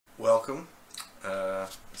Welcome.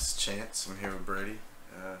 This is Chance. I'm here with Brady.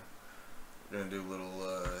 We're going to do a little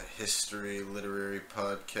history, literary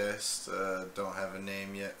podcast. Don't have a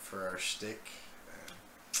name yet for our shtick.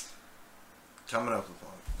 Coming up with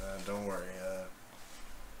one. Don't worry.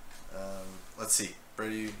 Let's see.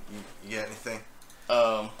 Brady, you got anything?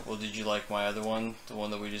 Well, did you like my other one? The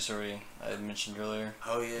one that I had mentioned earlier?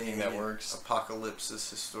 Oh, yeah. I think that works.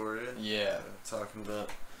 Apocalypsis Historian. Yeah. Talking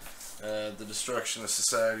about the destruction of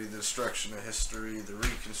society, the destruction of history, the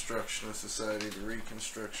reconstruction of society, the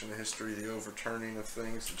reconstruction of history, the overturning of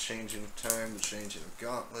things, the changing of time, the changing of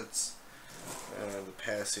gauntlets, the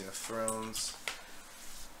passing of thrones.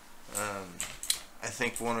 I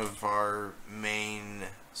think one of our main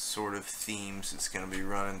sort of themes that's going to be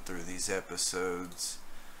running through these episodes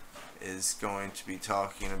is going to be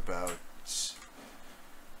talking about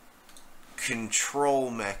control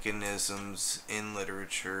mechanisms in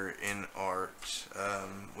literature, in art.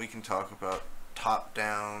 We can talk about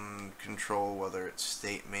top-down control, whether it's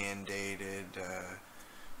state-mandated,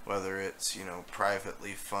 whether it's,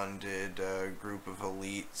 privately funded group of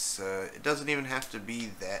elites. It doesn't even have to be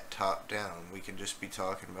that top-down. We can just be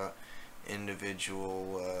talking about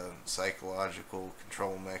individual psychological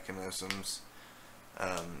control mechanisms.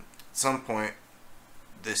 At some point,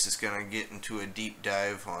 this is going to get into a deep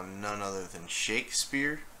dive on none other than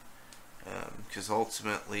Shakespeare, because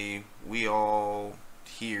ultimately we all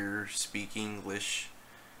here speak English,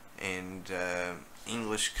 and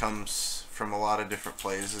English comes from a lot of different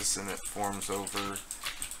places and it forms over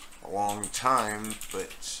a long time,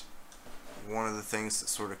 but one of the things that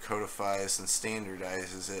sort of codifies and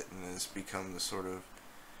standardizes it and has become the sort of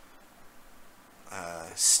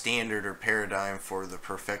standard or paradigm for the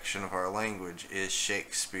perfection of our language is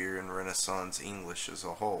Shakespeare and Renaissance English as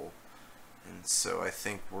a whole. And so I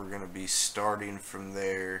think we're going to be starting from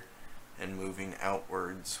there and moving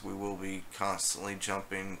outwards. We will be constantly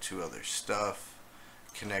jumping to other stuff,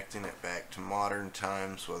 connecting it back to modern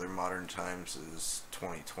times, whether modern times is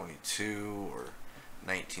 2022 or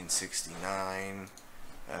 1969.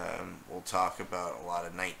 We'll talk about a lot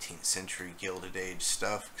of 19th century Gilded Age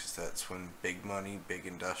stuff, because that's when big money, big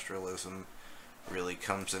industrialism really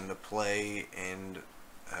comes into play, and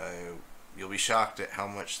you'll be shocked at how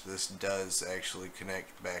much this does actually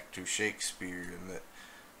connect back to Shakespeare, and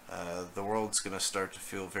that the world's going to start to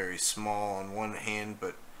feel very small on one hand,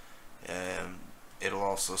 but it'll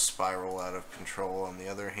also spiral out of control on the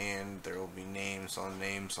other hand. There will be names on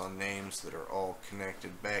names on names that are all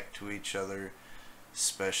connected back to each other,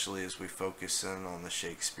 especially as we focus in on the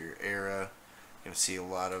Shakespeare era. You're going to see a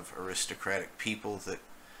lot of aristocratic people that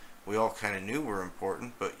we all kind of knew were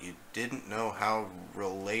important, but you didn't know how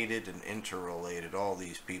related and interrelated all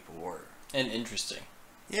these people were. And interesting.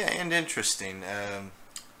 Yeah, and interesting.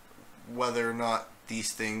 Whether or not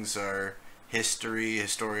these things are history,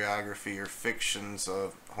 historiography, or fiction's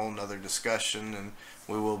a whole nother discussion, and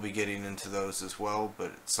we will be getting into those as well,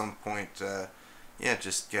 but at some point,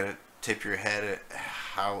 just get it. Tip your head at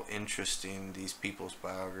how interesting these people's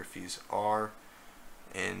biographies are,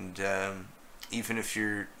 and even if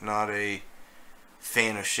you're not a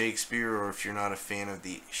fan of Shakespeare, or if you're not a fan of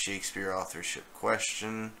the Shakespeare authorship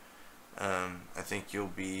question, I think you'll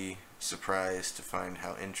be surprised to find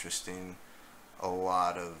how interesting a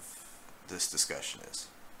lot of this discussion is.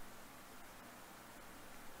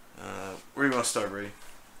 Where do you want to start, Brady?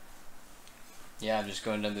 Yeah, I'm just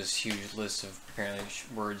going down this huge list of apparently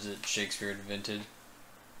words that Shakespeare invented.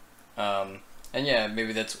 And yeah,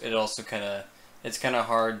 maybe that's it. Also, it's kind of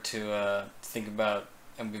hard to think about,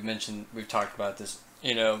 and we've talked about this,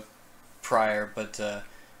 prior, but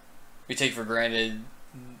we take for granted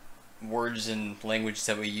words and language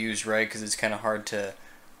that we use, right? Because it's kind of hard to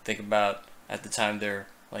think about at the time they're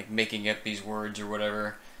like making up these words or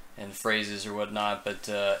whatever and phrases or whatnot, but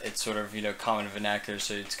it's sort of common vernacular,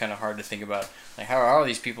 so it's kind of hard to think about like how are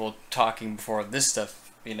these people talking before this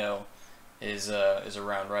stuff is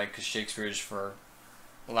around, right? Because Shakespeare is, for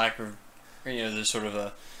lack of there's sort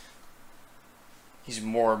of he's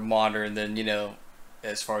more modern than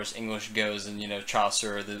as far as English goes, and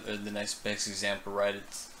Chaucer or the next best example, right?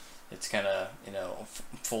 It's kind of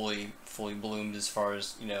fully bloomed as far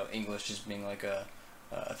as English just being like a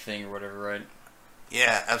thing or whatever, right?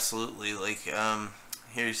 Yeah, absolutely. Like, at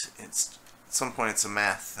some point it's a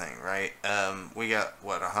math thing, right? We got,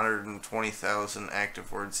 120,000 active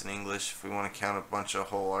words in English. If we want to count a bunch of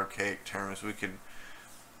whole archaic terms, we could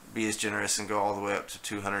be as generous and go all the way up to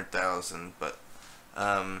 200,000. But,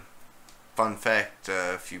 fun fact,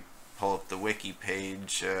 if you pull up the wiki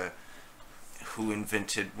page, who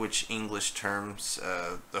invented which English terms.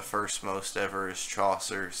 The first most ever is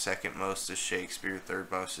Chaucer, second most is Shakespeare,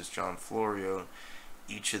 third most is John Florio.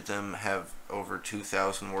 Each of them have over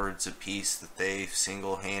 2,000 words apiece that they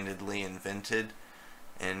single-handedly invented.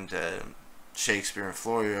 And Shakespeare and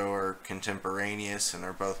Florio are contemporaneous and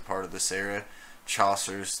are both part of this era.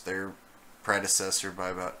 Chaucer's their predecessor by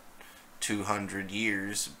about 200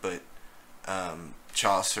 years, but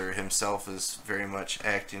Chaucer himself is very much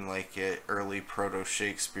acting like an early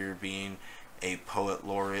proto-Shakespeare, being a poet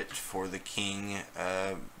laureate for the king,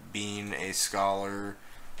 being a scholar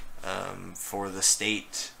for the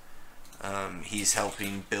state. He's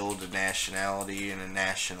helping build a nationality and a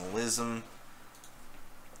nationalism.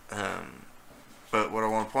 But what I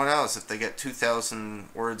want to point out is if they get 2,000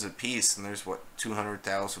 words apiece, and there's,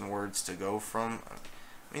 200,000 words to go from?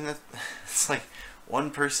 I mean, it's like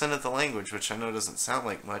 1% of the language, which I know doesn't sound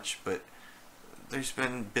like much, but there's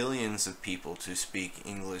been billions of people to speak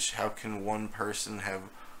English. How can one person have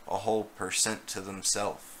a whole percent to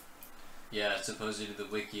themselves? Yeah, supposedly the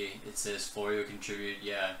wiki, it says Florio contributed,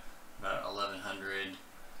 about 1,100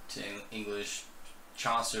 to English.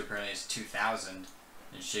 Chaucer apparently has 2,000.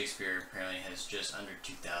 And Shakespeare apparently has just under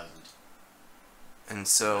 2,000. And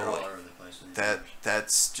so all over the place with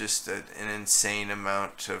that's just an insane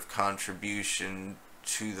amount of contribution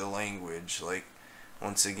to the language. Like,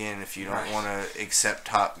 once again, if you don't want to accept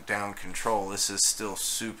top-down control, this is still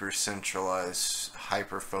super centralized,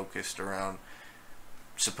 hyper-focused around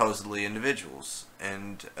supposedly individuals.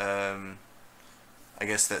 And I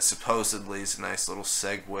guess that supposedly is a nice little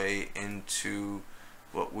segue into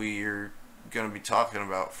what we're going to be talking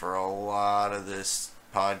about for a lot of this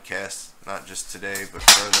podcast, not just today, but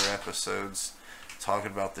further episodes,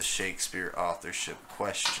 talking about the Shakespeare authorship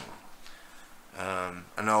question. I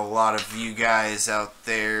know a lot of you guys out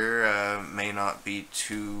there may not be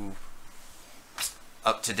too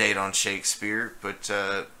up to date on Shakespeare, but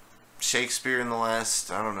Shakespeare in the last,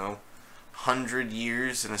 100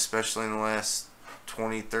 years, and especially in the last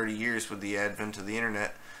 20, 30 years with the advent of the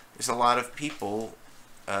internet, there's a lot of people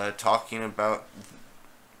talking about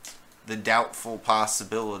the doubtful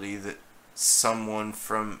possibility that someone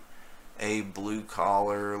from a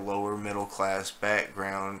blue-collar, lower-middle-class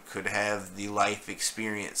background could have the life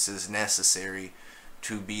experiences necessary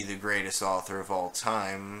to be the greatest author of all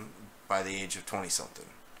time by the age of 20-something.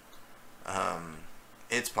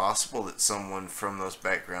 It's possible that someone from those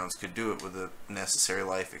backgrounds could do it with the necessary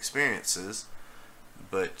life experiences,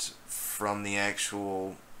 but from the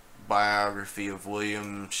actual biography of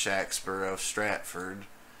William Shakspur of Stratford,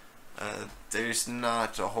 there's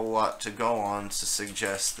not a whole lot to go on to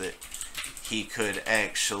suggest that he could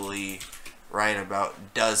actually write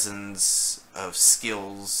about dozens of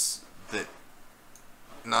skills that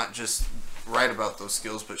not just write about those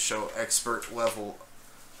skills, but show expert level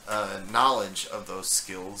knowledge of those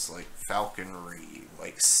skills, like falconry,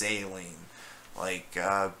 like sailing, like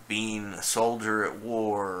being a soldier at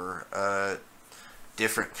war,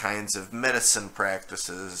 different kinds of medicine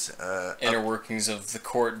practices, inner workings of the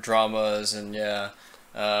court dramas, and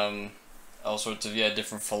all sorts of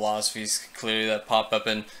different philosophies clearly that pop up.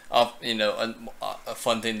 And a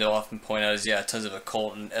fun thing to often point out is tons of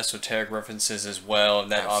occult and esoteric references as well,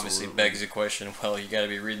 and that obviously begs the question, well, you got to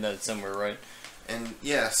be reading that somewhere, right? And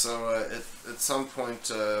so at some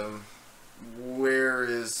point, where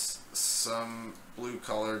is some blue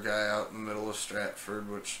collar guy out in the middle of Stratford,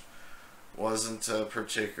 which wasn't a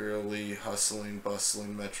particularly hustling,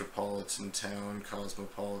 bustling metropolitan town,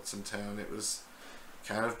 cosmopolitan town. It was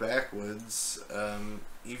kind of backwoods.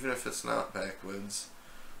 Even if it's not backwoods,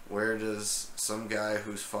 where does some guy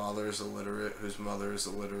whose father is illiterate, whose mother is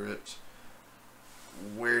illiterate,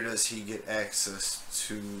 where does he get access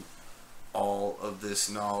to all of this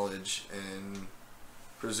knowledge in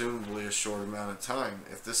presumably a short amount of time?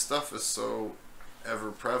 If this stuff is so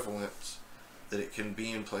ever prevalent that it can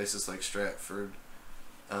be in places like Stratford,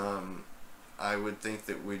 I would think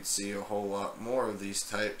that we'd see a whole lot more of these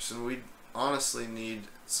types, and we'd honestly need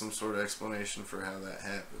some sort of explanation for how that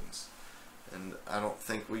happens. And I don't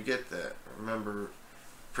think we get that. Remember,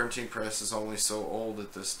 printing press is only so old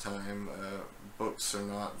at this time. Books are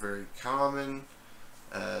not very common.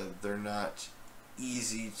 They're not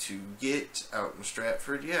easy to get out in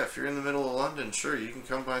Stratford. Yeah, if you're in the middle of London, sure, you can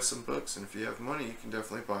come buy some books, and if you have money, you can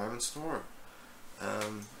definitely buy them and store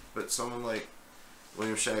them. But someone like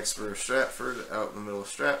William Shakspur of Stratford, out in the middle of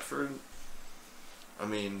Stratford, I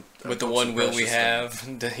mean, with the one will we have,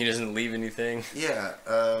 he doesn't leave anything. Yeah.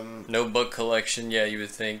 No book collection. Yeah, you would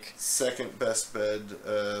think. Second best bed.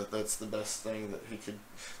 That's the best thing that he could.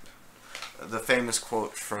 The famous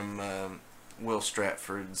quote from Will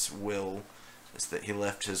Stratford's will is that he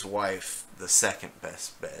left his wife the second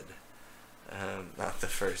best bed. Not the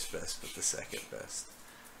first best, but the second best.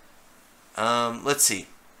 Let's see.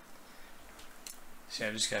 So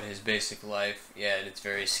I've just got his basic life. Yeah, and it's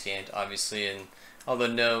very scant, obviously. And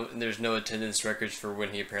although there's no attendance records for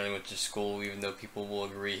when he apparently went to school, even though people will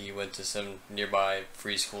agree he went to some nearby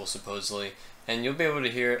free school, supposedly. And you'll be able to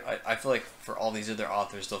hear. I feel like for all these other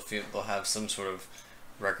authors, they'll have some sort of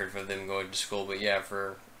record for them going to school. But yeah,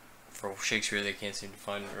 for Shakespeare, they can't seem to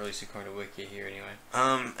find, or at least according to Wiki here, anyway.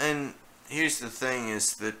 And here's the thing: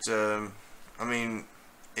 is that I mean,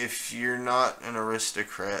 if you're not an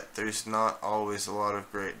aristocrat, there's not always a lot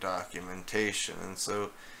of great documentation, and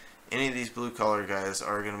so any of these blue-collar guys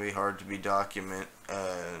are going to be hard to be documented,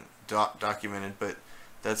 but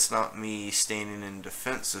that's not me standing in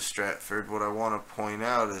defense of Stratford. What I want to point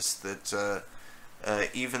out is that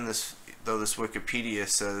even though this Wikipedia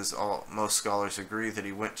says most scholars agree that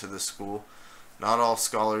he went to the school, not all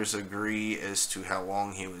scholars agree as to how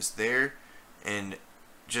long he was there, and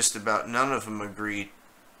just about none of them agree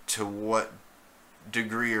to what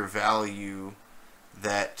degree or value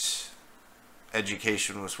that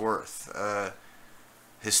education was worth.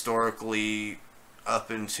 Historically,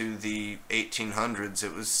 up into the 1800s,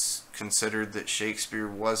 it was considered that Shakespeare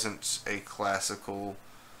wasn't a classical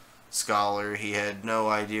scholar. He had no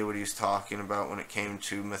idea what he was talking about when it came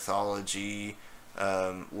to mythology,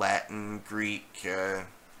 Latin, Greek.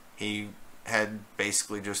 He had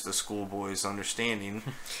basically just a schoolboy's understanding.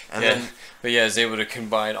 And yeah, but yeah, is able to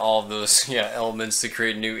combine all of those elements to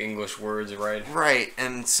create new English words, right? Right,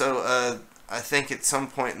 and so I think at some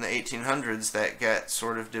point in the 1800s that got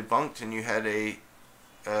sort of debunked, and you had a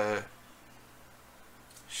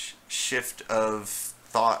shift of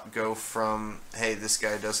thought go from, hey, this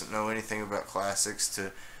guy doesn't know anything about classics,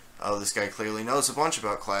 to, oh, this guy clearly knows a bunch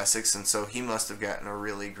about classics, and so he must have gotten a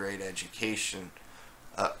really great education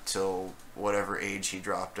up till whatever age he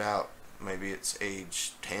dropped out. Maybe it's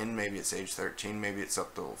age 10, maybe it's age 13, maybe it's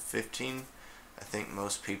up to 15. I think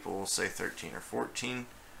most people will say 13 or 14.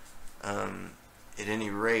 At any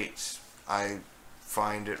rate, I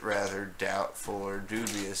find it rather doubtful or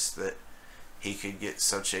dubious that he could get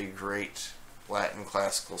such a great Latin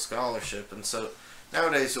classical scholarship. And so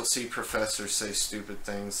nowadays you'll see professors say stupid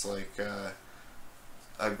things like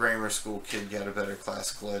a grammar school kid got a better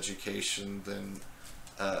classical education than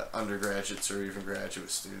undergraduates or even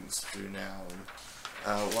graduate students do now.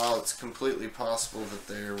 And while it's completely possible that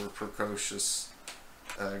there were precocious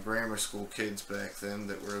grammar school kids back then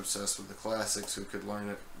that were obsessed with the classics who could learn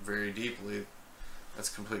it very deeply, that's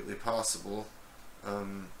completely possible.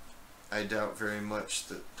 I doubt very much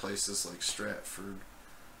that places like Stratford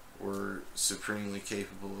were supremely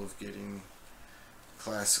capable of getting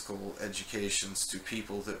classical educations to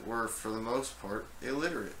people that were, for the most part,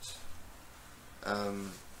 illiterate.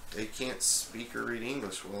 They can't speak or read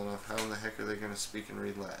English well enough. How in the heck are they going to speak and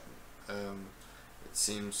read Latin? It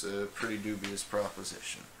seems a pretty dubious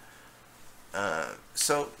proposition.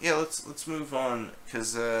 So yeah, let's move on,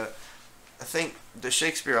 because I think the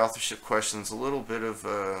Shakespeare authorship question's a little bit of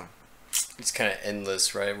it's kind of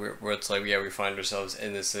endless, right? Where it's like, we find ourselves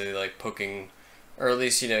endlessly like poking, or at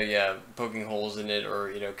least poking holes in it,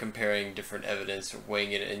 or comparing different evidence, or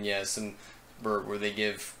weighing it, and some where they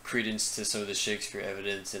give credence to some of the Shakespeare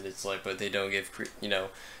evidence, and it's like, but they don't give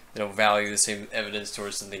they don't value the same evidence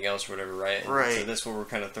towards something else or whatever, right? Right. So that's where we're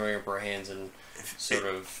kind of throwing up our hands and sort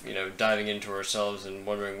of diving into ourselves and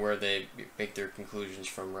wondering where they make their conclusions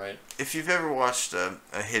from, right? If you've ever watched a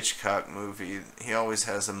Hitchcock movie, he always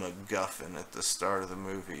has a MacGuffin at the start of the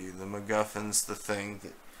movie. The MacGuffin's the thing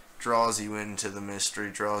that draws you into the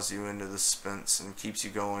mystery, draws you into the suspense, and keeps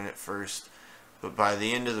you going at first. But by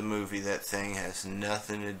the end of the movie, that thing has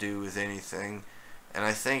nothing to do with anything. And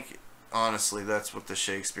I think, honestly, that's what the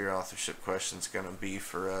Shakespeare authorship question's going to be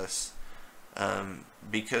for us.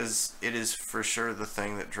 Because it is for sure the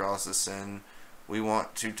thing that draws us in. We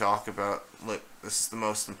want to talk about, look, this is the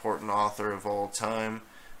most important author of all time,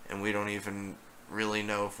 and we don't even really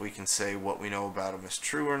know if we can say what we know about him is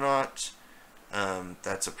true or not.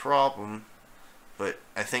 That's a problem. But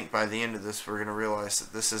I think by the end of this, we're going to realize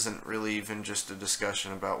that this isn't really even just a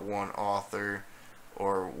discussion about one author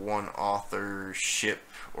or one authorship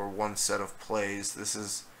or one set of plays. This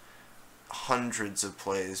is hundreds of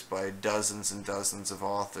plays by dozens and dozens of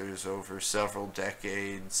authors over several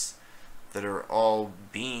decades that are all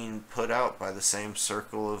being put out by the same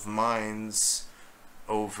circle of minds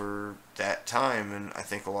over that time. And I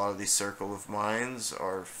think a lot of these circle of minds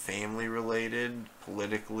are family related,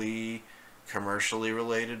 politically, commercially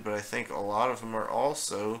related, but I think a lot of them are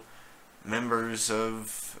also members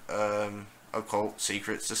of occult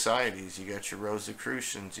secret societies. You got your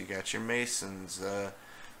Rosicrucians, you got your Masons, the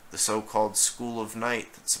so-called School of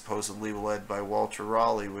Night that's supposedly led by Walter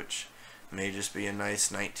Raleigh, which may just be a nice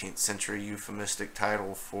 19th century euphemistic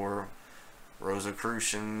title for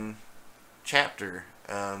Rosicrucian chapter.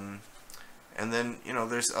 And then,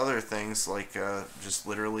 there's other things like just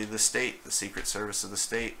literally the state, the Secret Service of the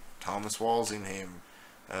state, Thomas Walsingham,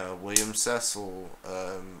 William Cecil,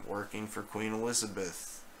 working for Queen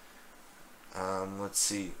Elizabeth. Let's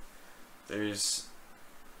see. There's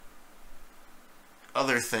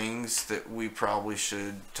other things that we probably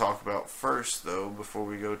should talk about first, though, before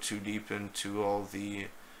we go too deep into all the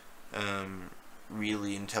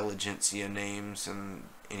really intelligentsia names and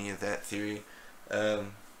any of that theory.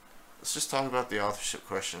 Let's just talk about the authorship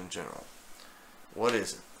question in general. What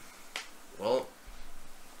is it? Well,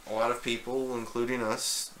 a lot of people, including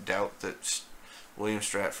us, doubt that William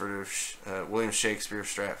Shakespeare of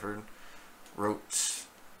Stratford wrote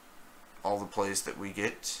all the plays that we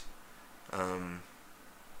get.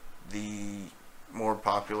 The more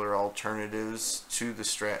popular alternatives to the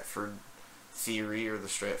Stratford theory, or the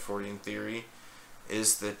Stratfordian theory,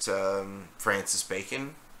 is that Francis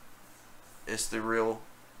Bacon is the real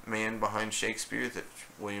man behind Shakespeare, that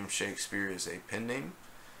William Shakespeare is a pen name.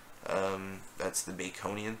 That's the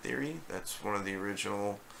Baconian theory. That's one of the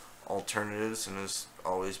original alternatives and has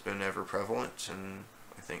always been ever prevalent, and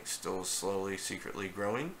I think still slowly, secretly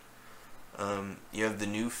growing. You have the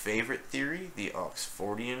new favorite theory, the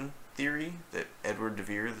Oxfordian theory, that Edward de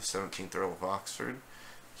Vere, the 17th Earl of Oxford,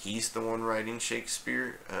 he's the one writing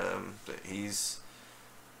Shakespeare, that he's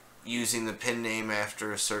using the pen name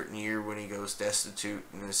after a certain year when he goes destitute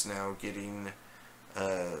and is now getting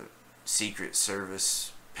Secret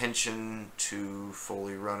Service pension to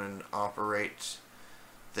fully run and operate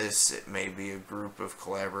this. It may be a group of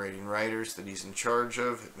collaborating writers that he's in charge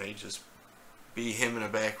of. It may just be him in a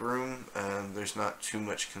back room. There's not too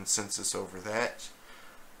much consensus over that.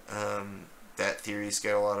 That theory's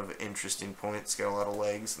got a lot of interesting points, got a lot of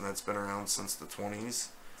legs, and that's been around since the 20s.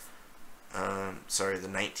 The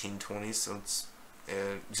 1920s, so it's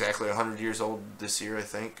exactly 100 years old this year, I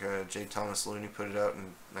think. J. Thomas Looney put it out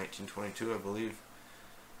in 1922, I believe.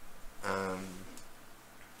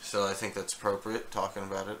 So I think that's appropriate, talking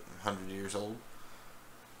about it, 100 years old.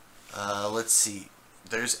 Let's see.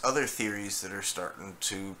 There's other theories that are starting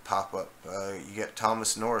to pop up. You got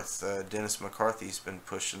Thomas North. Dennis McCarthy's been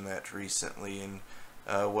pushing that recently, and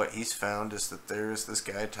what he's found is that there's this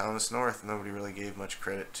guy, Thomas North, nobody really gave much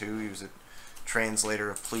credit to. He was a translator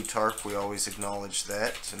of Plutarch. We always acknowledge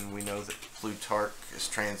that, and we know that Plutarch is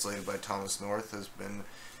translated by Thomas North, has been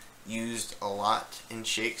used a lot in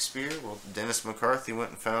Shakespeare. Well, Dennis McCarthy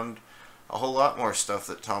went and found a whole lot more stuff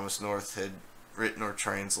that Thomas North had written or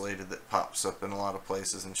translated that pops up in a lot of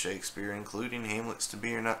places in Shakespeare, including Hamlet's to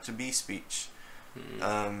be or not to be speech.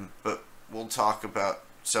 But we'll talk about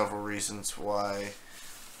several reasons why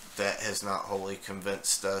that has not wholly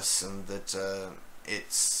convinced us, and that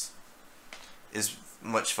it's as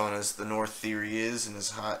much fun as the North theory is, and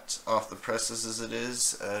as hot off the presses as it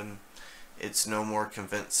is, it's no more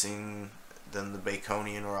convincing than the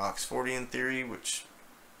Baconian or Oxfordian theory, which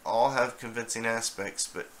all have convincing aspects,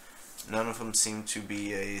 but none of them seem to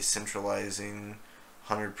be a centralizing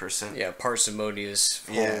 100%. Yeah, parsimonious,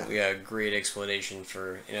 full, great explanation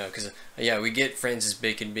for, because, we get Francis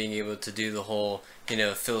Bacon being able to do the whole,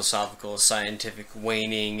 philosophical, scientific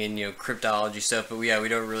waning and, cryptology stuff, but we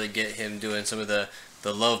don't really get him doing some of the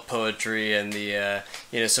love poetry and the,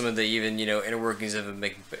 some of the even, inner workings of a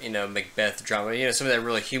Macbeth drama, some of that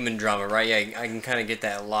really human drama, right? Yeah, I can kind of get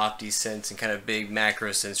that lofty sense and kind of big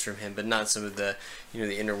macro sense from him, but not some of the,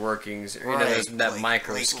 the inner workings, or, right. That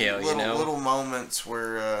micro scale, little moments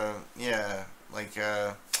where,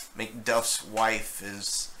 Macduff's wife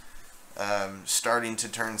is starting to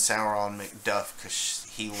turn sour on Macduff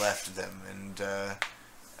because he left them, and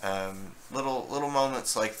little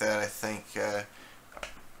moments like that, I think,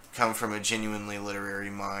 come from a genuinely literary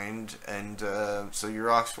mind, and so your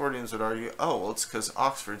Oxfordians would argue, it's because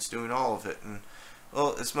Oxford's doing all of it, and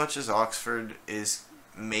well, as much as Oxford is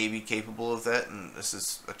maybe capable of that, and this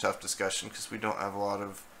is a tough discussion because we don't have a lot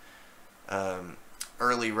of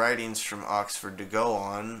early writings from Oxford to go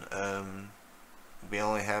on. We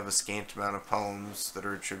only have a scant amount of poems that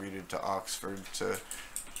are attributed to Oxford to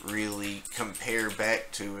really compare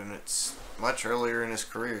back to, and it's much earlier in his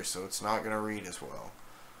career, so it's not going to read as well.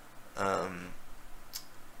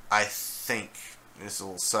 I think, this is a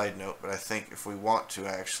little side note, but I think if we want to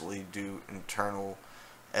actually do internal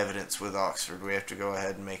evidence with Oxford, we have to go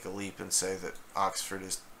ahead and make a leap and say that Oxford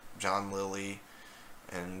is John Lilly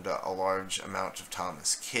and a large amount of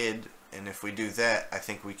Thomas Kidd. And if we do that, I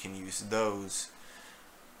think we can use those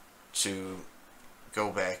to go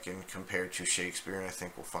back and compare to Shakespeare, and I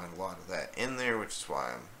think we'll find a lot of that in there, which is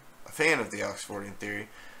why I'm a fan of the Oxfordian theory.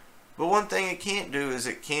 But one thing it can't do is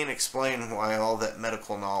it can't explain why all that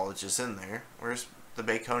medical knowledge is in there, whereas the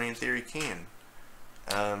Baconian theory can.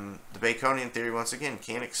 The Baconian theory, once again,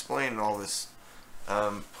 can't explain all this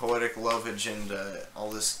poetic love agenda, all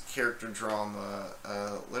this character drama,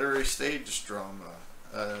 literary stage drama.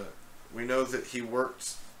 We know that he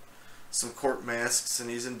worked some court masks, and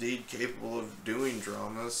he's indeed capable of doing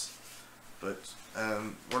dramas, but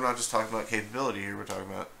we're not just talking about capability here, we're talking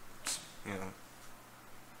about, you know,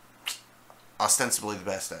 ostensibly the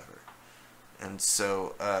best ever. And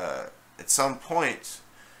so, at some point,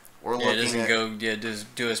 we're looking at... it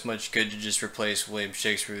doesn't do us much good to just replace William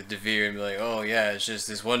Shakspere with De Vere and be like, oh yeah, it's just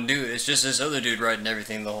this one dude, it's just this other dude writing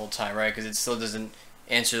everything the whole time, right? Because it still doesn't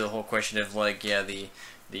answer the whole question of, like, yeah, the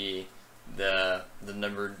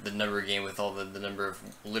number game with all the number of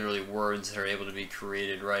literally words that are able to be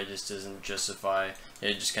created, right? Just doesn't justify.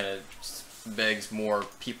 It just kind of begs more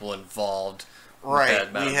people involved.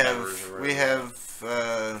 Right. We have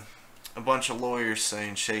a bunch of lawyers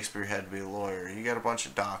saying Shakespeare had to be a lawyer. You got a bunch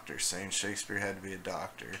of doctors saying Shakespeare had to be a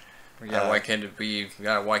doctor. Yeah, why can't it be?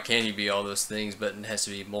 Why can't he be all those things? But it has to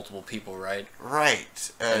be multiple people, right?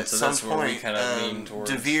 Right. At so some that's where point, we kind of lean towards.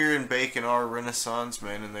 De Vere and Bacon are Renaissance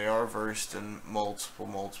men, and they are versed in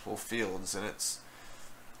multiple fields, and it's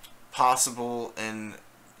possible and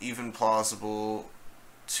even plausible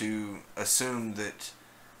to assume that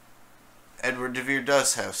Edward de Vere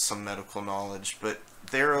does have some medical knowledge, but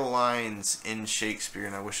there are lines in Shakespeare,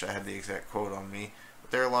 and I wish I had the exact quote on me, but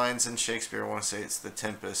there are lines in Shakespeare, I want to say it's The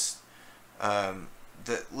Tempest,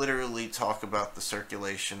 that literally talk about the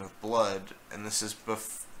circulation of blood, and this is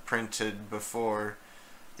printed before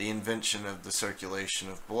the invention of the circulation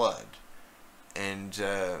of blood. And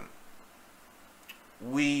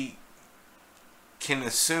we can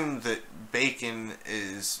assume that Bacon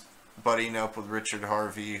is buddying up with Richard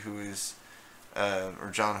Harvey, who is, or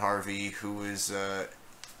John Harvey, who is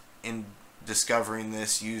in discovering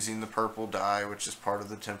this using the purple dye, which is part of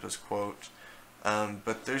the Tempest quote.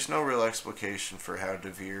 But there's no real explication for how De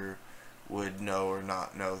Vere would know or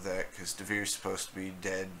not know that, because De Vere's supposed to be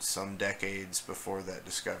dead some decades before that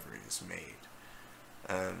discovery is made.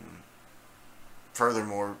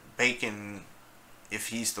 Furthermore, Bacon, if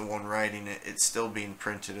he's the one writing it, it's still being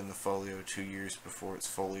printed in the folio 2 years before it's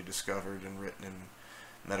fully discovered and written in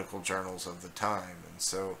medical journals of the time. And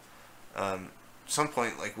so, at some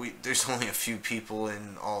point, like, there's only a few people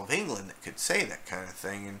in all of England that could say that kind of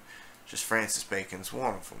thing, and just Francis Bacon's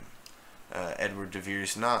one of them. Edward de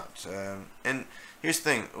Vere's not. And here's the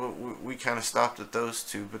thing, we kind of stopped at those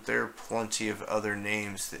two, but there are plenty of other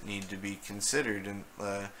names that need to be considered, and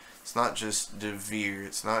it's not just de Vere,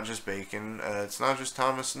 it's not just Bacon, it's not just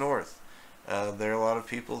Thomas North. There are a lot of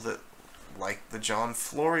people that like the John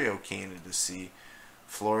Florio candidacy.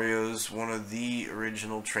 Florio's one of the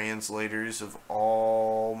original translators of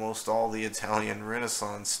almost all the Italian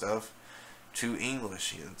Renaissance stuff to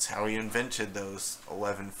English. That's how he invented those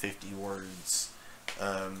 1150 words.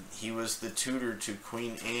 He was the tutor to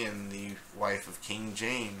Queen Anne, the wife of King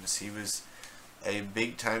James. He was a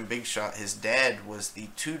big-time big shot. His dad was the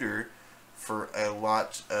tutor for a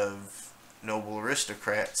lot of noble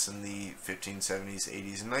aristocrats in the 1570s,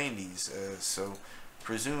 80s, and 90s. So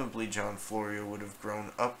presumably John Florio would have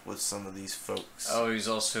grown up with some of these folks. Oh, he's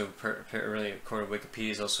also, really, according to Wikipedia,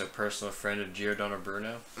 he's also a personal friend of Giordano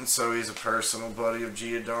Bruno. And so he's a personal buddy of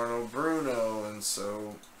Giordano Bruno, and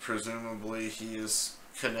so presumably he is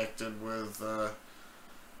connected with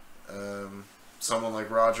someone like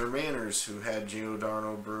Roger Manners, who had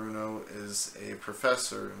Giordano Bruno as a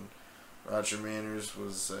professor, and Roger Manners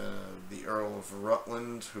was the Earl of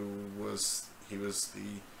Rutland, he was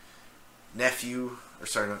the nephew, or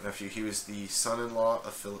sorry, not nephew, he was the son-in-law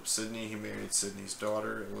of Philip Sidney. He married Sidney's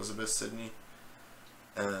daughter, Elizabeth Sidney.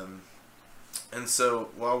 And so,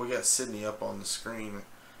 while we got Sidney up on the screen,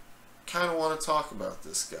 I kind of want to talk about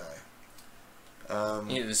this guy.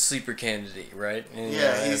 The sleeper candidate, right? And,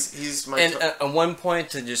 yeah, he's my... And at one point,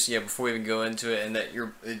 to just, before we even go into it, and that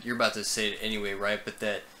you're about to say it anyway, right? But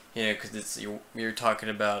that, because you're talking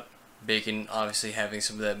about Bacon obviously having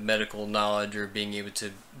some of that medical knowledge, or being able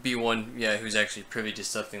to be one, who's actually privy to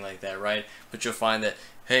something like that, right? But you'll find that,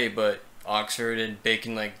 hey, but Oxford and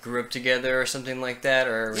Bacon grew up together or something like that,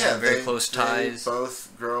 or have very close ties. They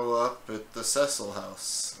both grow up at the Cecil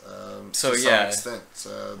House, so to some extent.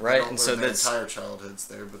 Right, they don't and live so their that's entire childhoods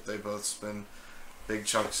there, but they both spend big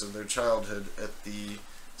chunks of their childhood at the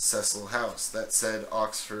Cecil House. That said,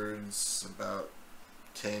 Oxford's about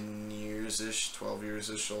 10 years-ish, 12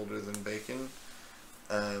 years-ish older than Bacon.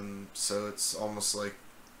 So it's almost like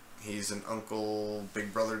he's an uncle,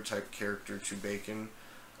 big brother type character to Bacon.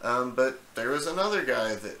 But there was another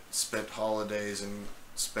guy that spent holidays and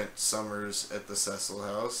spent summers at the Cecil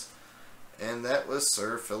House, and that was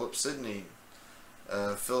Sir Philip Sidney.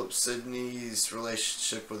 Philip Sidney's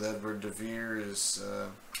relationship with Edward de Vere is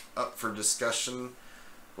up for discussion.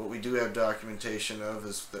 What we do have documentation of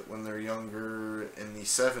is that when they're younger in the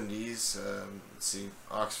 70s, let's see,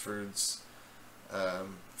 Oxford's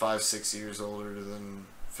 5-6 years older than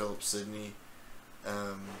Philip Sidney,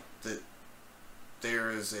 that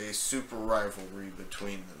there is a super rivalry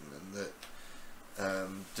between them, and that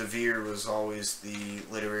de Vere was always the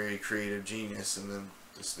literary creative genius, and then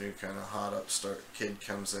this new kind of hot upstart kid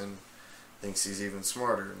comes in, thinks he's even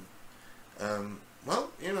smarter.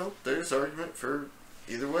 Well, you know, there's argument for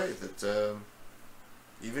either way, that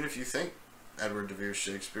even if you think Edward de Vere's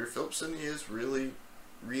Shakespeare, Philip Sidney is really,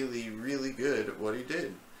 really, really good at what he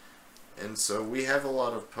did. And so we have a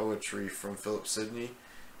lot of poetry from Philip Sidney.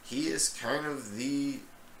 He is kind of the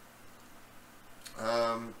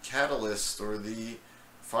catalyst or the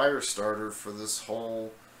fire starter for this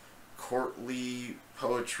whole courtly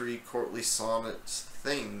poetry, courtly sonnets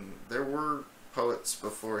thing. There were poets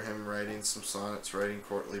before him writing some sonnets, writing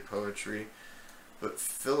courtly poetry, but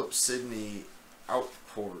Philip Sidney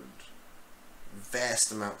outpoured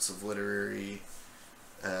vast amounts of literary,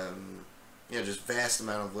 just vast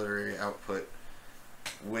amount of literary output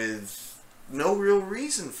with no real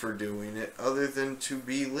reason for doing it other than to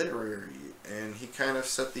be literary, and he kind of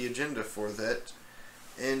set the agenda for that.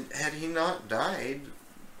 And had he not died,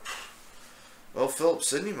 well, Philip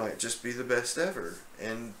Sidney might just be the best ever.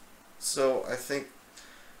 And so I think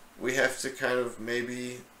we have to kind of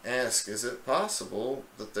maybe ask, is it possible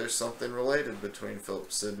that there's something related between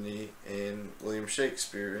Philip Sidney and William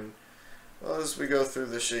Shakespeare? And well, as we go through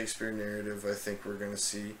the Shakespeare narrative, I think we're going to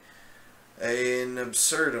see an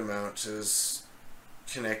absurd amount is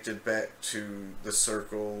connected back to the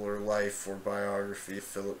circle or life or biography of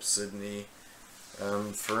Philip Sidney.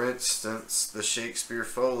 For instance, the Shakespeare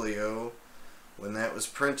Folio, when that was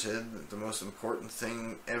printed, the most important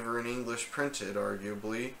thing ever in English printed,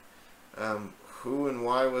 arguably, who and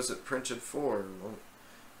why was it printed for? Well,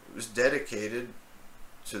 it was dedicated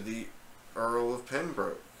to the Earl of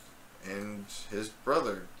Pembroke and his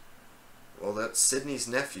brother. Well, that's Sidney's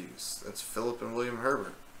nephews. That's Philip and William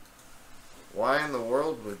Herbert. Why in the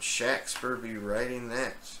world would Shakespeare be writing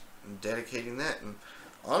that and dedicating that? And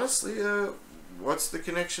honestly, what's the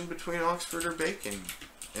connection between Oxford or Bacon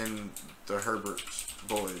and the Herbert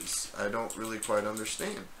boys? I don't really quite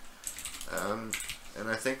understand. And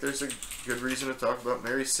I think there's a good reason to talk about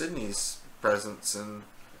Mary Sidney's presence in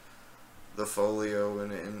the folio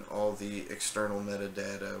and in all the external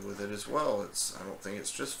metadata with it as well. I don't think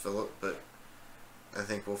it's just Philip, but I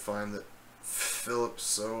think we'll find that Philip's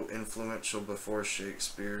so influential before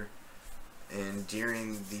Shakespeare and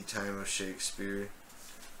during the time of Shakespeare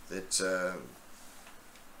that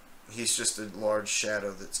he's just a large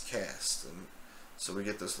shadow that's cast. And so we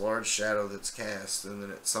get this large shadow that's cast, and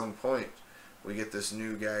then at some point we get this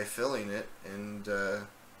new guy filling it, and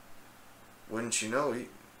wouldn't you know,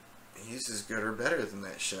 he's as good or better than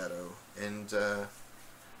that shadow. And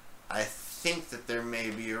I think that there may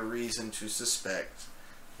be a reason to suspect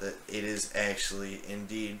that it is actually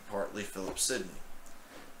indeed partly Philip Sidney.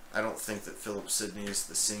 I don't think that Philip Sidney is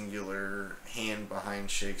the singular hand behind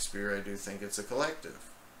Shakespeare. I do think it's a collective.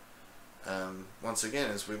 Once again,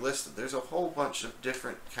 as we listed, there's a whole bunch of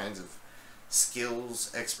different kinds of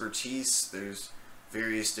skills, expertise. There's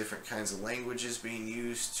various different kinds of languages being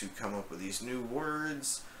used to come up with these new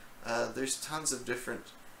words. There's tons of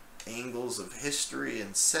different angles of history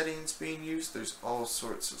and settings being used. There's all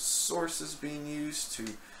sorts of sources being used to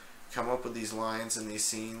come up with these lines and these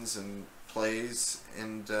scenes and plays.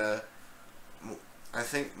 And I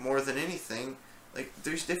think more than anything, like,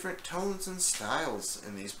 there's different tones and styles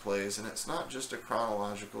in these plays, and it's not just a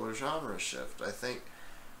chronological or genre shift. I think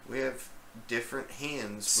we have different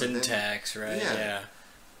hands. Syntax, within, right? Yeah.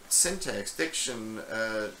 Syntax, diction,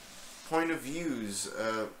 point of views,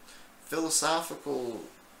 philosophical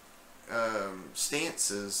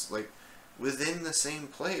stances. Like, within the same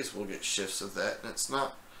plays we'll get shifts of that, and it's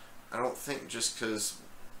not, I don't think just because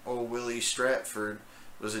old Willie Stratford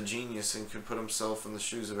was a genius and could put himself in the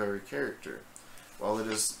shoes of every character. While it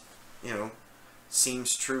is,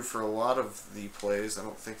 seems true for a lot of the plays, I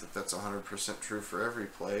don't think that that's 100% true for every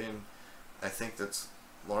play, and I think that's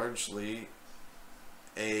largely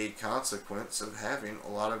a consequence of having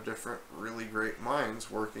a lot of different really great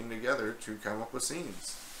minds working together to come up with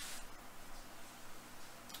scenes.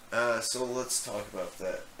 So let's talk about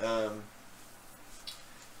that.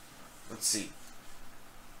 Let's see.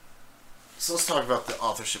 So let's talk about the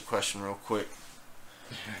authorship question real quick.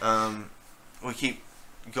 We keep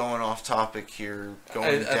going off topic here,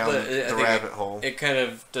 going down the rabbit hole. It kind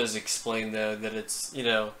of does explain, though, that it's, you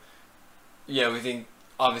know, yeah, we think,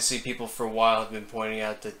 obviously, people for a while have been pointing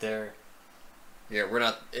out that we're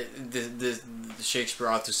not, the Shakespeare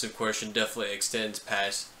authorship question definitely extends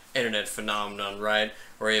past internet phenomenon, right?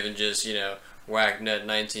 Or even just, you know, whacknut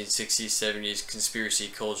 1960s, 70s conspiracy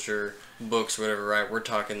culture books, whatever, right? We're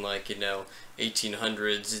talking like, you know,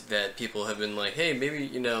 1800s that people have been like, hey, maybe,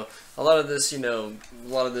 you know, a lot of this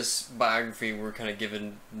biography we're kind of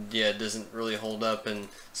given, doesn't really hold up, and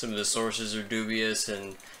some of the sources are dubious,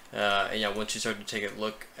 and once you start to take a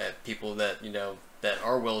look at people that, you know, that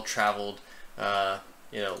are well traveled,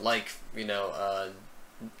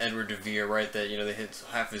 Edward de Vere, right? That, you know,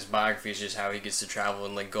 half of his biography is just how he gets to travel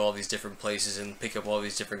and like go all these different places and pick up all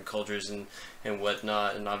these different cultures and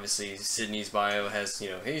whatnot. And obviously Sidney's bio has,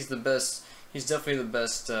 you know, he's definitely the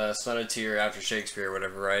best sonneteer after Shakespeare or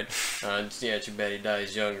whatever, right? Too bad he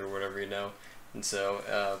dies young or whatever, you know. And so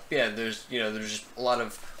there's just a lot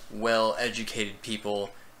of well-educated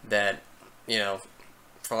people that, you know,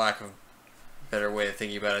 for lack of better way of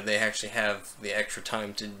thinking about it, they actually have the extra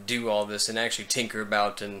time to do all this and actually tinker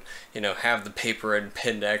about and, you know, have the paper and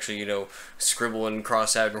pen to actually, you know, scribble and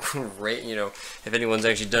cross out and write. You know, if anyone's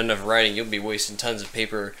actually done enough writing, you'll be wasting tons of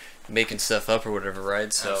paper making stuff up or whatever,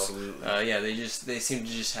 right? So absolutely. They seem to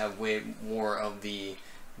just have way more of the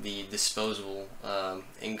disposable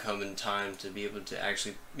income and time to be able to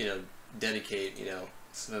actually, you know, dedicate, you know,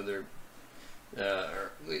 some of their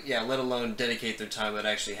let alone dedicate their time, but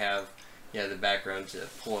actually have the background to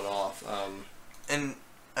pull it off. And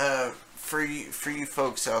for you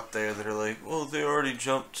folks out there that are like, well, they already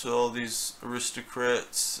jumped to all these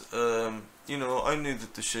aristocrats. You know, I knew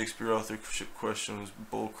that the Shakespeare authorship question was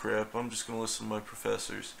bullcrap. I'm just going to listen to my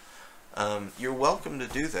professors. You're welcome to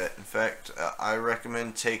do that. In fact, I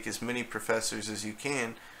recommend take as many professors as you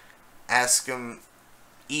can. Ask them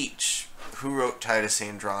each who wrote Titus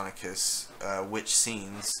Andronicus, which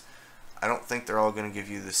scenes. I don't think they're all going to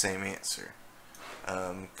give you the same answer.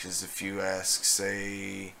 Because if you ask,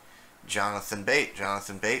 say, Jonathan Bate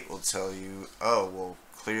will tell you, oh, well,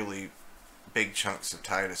 clearly big chunks of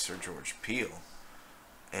Titus are George Peele.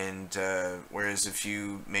 And whereas if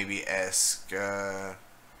you maybe ask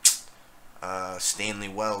Stanley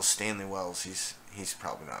Wells, he's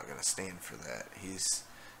probably not going to stand for that. He's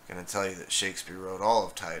going to tell you that Shakespeare wrote all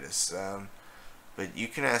of Titus. But you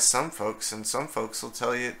can ask some folks, and some folks will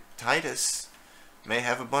tell you Titus may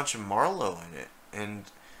have a bunch of Marlowe in it. And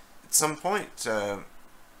at some point,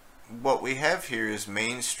 what we have here is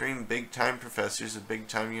mainstream big-time professors of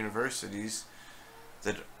big-time universities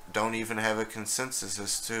that don't even have a consensus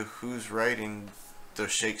as to who's writing the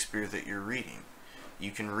Shakespeare that you're reading.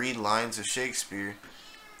 You can read lines of Shakespeare,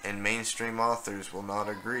 and mainstream authors will not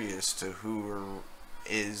agree as to who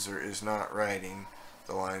is or is not writing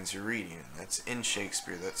the lines you're reading. That's in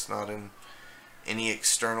Shakespeare. That's not in any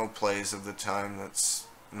external plays of the time. That's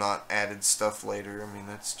not added stuff later. I mean,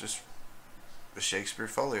 that's just the Shakespeare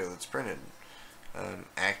folio that's printed.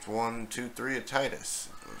 Act 1, 2, 3 of Titus.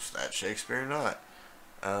 Was that Shakespeare or not?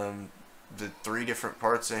 The 3 different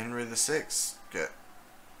parts of Henry VI get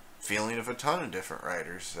feeling of a ton of different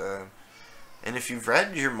writers. And if you've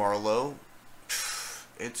read your Marlowe,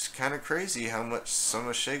 it's kind of crazy how much some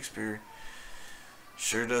of Shakespeare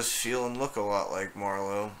sure does feel and look a lot like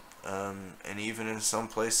Marlowe, and even in some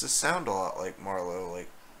places sound a lot like Marlowe. Like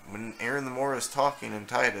when Aaron the Moor is talking in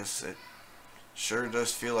Titus, it sure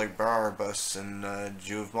does feel like Barabbas and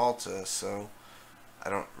Jew of Malta. So I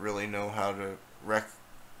don't really know how to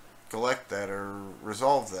recollect that or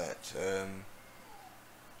resolve that.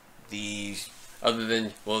 Other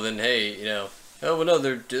than, well, then, hey, you know, oh, well, no,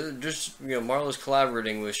 they're just, you know, Marlowe's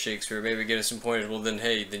collaborating with Shakespeare, maybe getting some pointers. Well, then,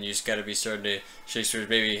 hey, then you just got to be starting to, Shakespeare's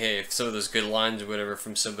maybe, hey, if some of those good lines or whatever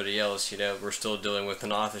from somebody else, you know, we're still dealing with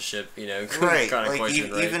an authorship, you know, right. kind of like question,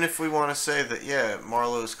 right? Even if we want to say that, yeah,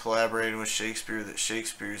 Marlowe's collaborating with Shakespeare, that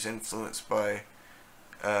Shakespeare's influenced by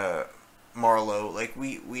Marlowe, like,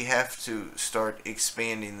 we have to start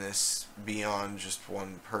expanding this beyond just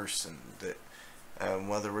one person, that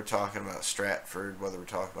whether we're talking about Stratford, whether we're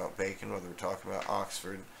talking about Bacon, whether we're talking about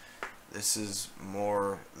Oxford, this is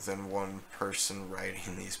more than one person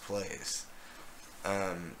writing these plays.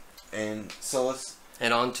 And so let's...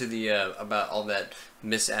 And on to the, about all that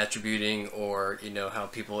misattributing, or, you know, how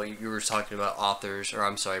people, you were talking about authors, or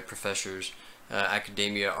I'm sorry, professors,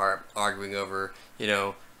 academia are arguing over, you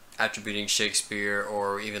know, attributing Shakespeare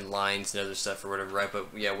or even lines and other stuff or whatever, right? But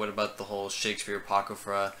yeah, what about the whole Shakespeare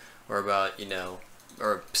Apocrypha, or about,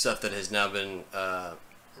 or stuff that has now been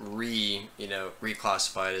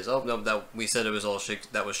reclassified as, oh no, that we said it was all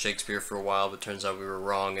that was Shakespeare for a while, but turns out we were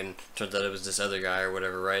wrong, and turns out it was this other guy or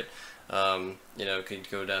whatever, right? Could you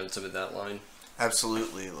go down some of that line?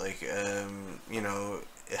 Absolutely. Like, a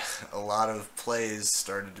lot of plays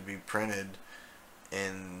started to be printed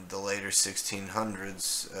in the later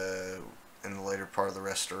 1600s, in the later part of the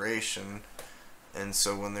Restoration. And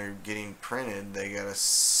so when they're getting printed, they gotta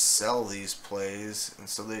sell these plays, and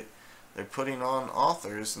so they're putting on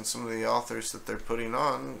authors, and some of the authors that they're putting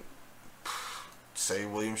on, say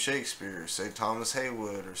William Shakspure, say Thomas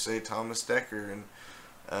Heywood, or say Thomas Dekker,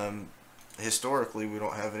 and historically we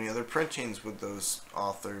don't have any other printings with those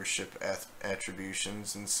authorship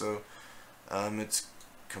attributions, and so it's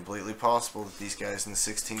completely possible that these guys in the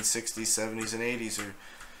 1660s, 70s, and 80s are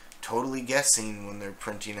totally guessing when they're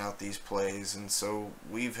printing out these plays, and so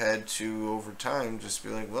we've had to, over time, just be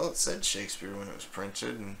like, well, it said Shakespeare when it was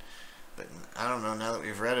printed, but I don't know, now that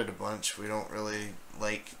we've read it a bunch, we don't really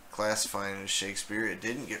like classifying it as Shakespeare. It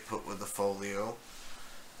didn't get put with the folio.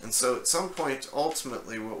 And so at some point,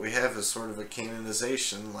 ultimately, what we have is sort of a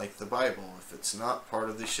canonization like the Bible. If it's not part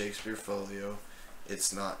of the Shakespeare folio,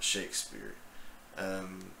 it's not Shakespeare.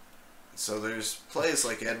 So there's plays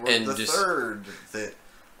like Edward the Third that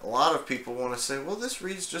a lot of people want to say, well, this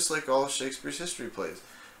reads just like all of Shakespeare's history plays.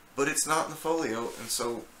 But it's not in the folio, and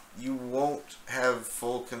so you won't have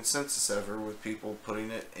full consensus ever with people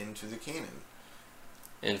putting it into the canon.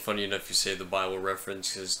 And funny enough, you say the Bible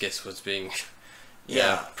reference, because guess what's being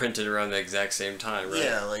printed around the exact same time, right?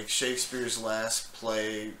 Yeah, like Shakespeare's last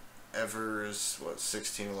play ever is,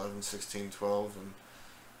 1611, 1612, and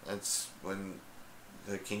that's when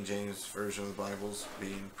the King James Version of the Bible's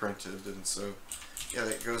being printed, and so, yeah,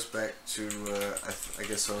 that goes back to, I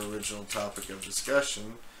guess, our original topic of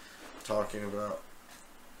discussion, talking about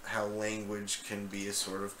how language can be a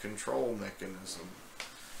sort of control mechanism.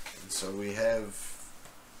 And so we have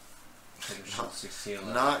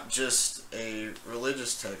not just a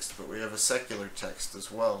religious text, but we have a secular text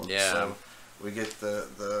as well. Yeah. So we get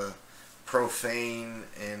the profane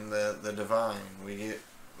and the divine. We get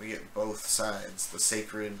both sides, the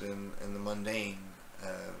sacred and the mundane.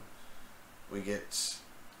 We get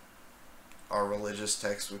our religious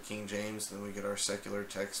text with King James, then we get our secular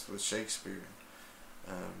text with Shakespeare.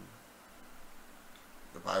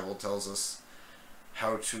 The Bible tells us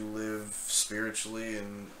how to live spiritually,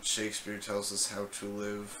 and Shakespeare tells us how to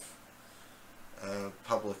live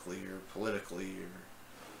publicly or politically,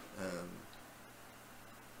 or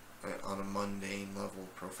on a mundane level,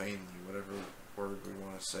 profanely, whatever word we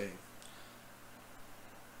want to say.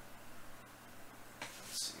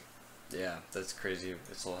 Let's see. Yeah, that's crazy.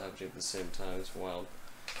 It's all happening at the same time. It's wild.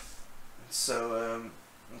 So,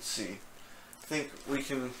 let's see. I think we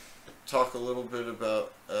can talk a little bit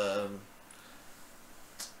about,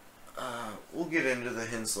 we'll get into the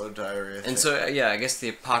Henslow Diary, I think. So, I guess the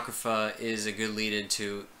Apocrypha is a good lead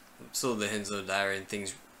into still the Henslow Diary and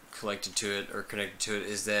things collected to it or connected to it,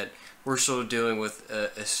 is that we're still dealing with a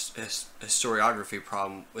historiography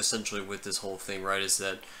problem, essentially, with this whole thing, right? Is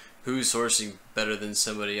that who's sourcing better than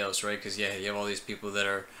somebody else, right? Because, you have all these people that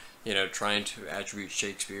are, trying to attribute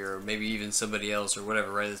Shakespeare, or maybe even somebody else, or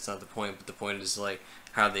whatever, right? That's not the point, but the point is, like,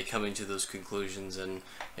 how are they coming to those conclusions, and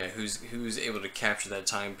who's able to capture that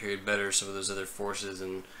time period better, some of those other forces,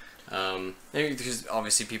 and because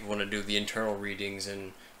obviously people want to do the internal readings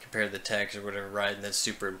and compare the text or whatever, right? And that's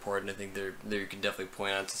super important. I think there you can definitely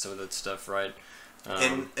point out to some of that stuff, right?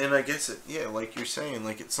 And I guess like you're saying,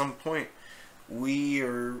 like at some point we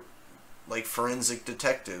are like forensic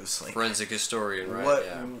detectives, like forensic historian,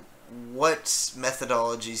 right? What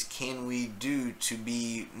methodologies can we do to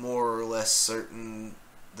be more or less certain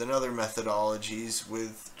than other methodologies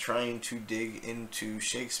with trying to dig into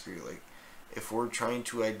Shakespeare? Like, if we're trying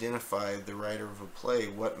to identify the writer of a play,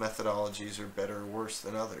 what methodologies are better or worse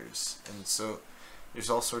than others? And so there's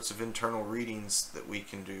all sorts of internal readings that we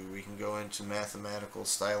can do. We can go into mathematical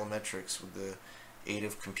stylometrics with the aid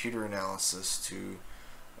of computer analysis to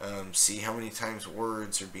see how many times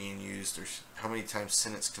words are being used, or how many times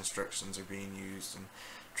sentence constructions are being used, and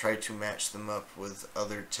try to match them up with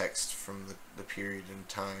other text from the period in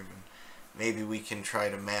time. And maybe we can try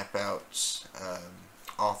to map out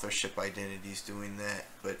authorship identities doing that.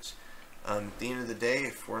 But at the end of the day,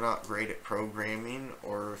 if we're not great at programming,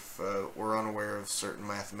 or if we're unaware of certain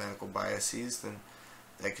mathematical biases, then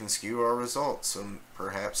that can skew our results. So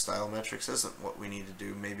perhaps stylometrics isn't what we need to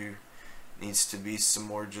do. Maybe needs to be some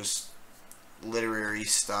more just literary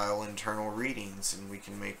style internal readings, and we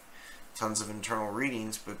can make tons of internal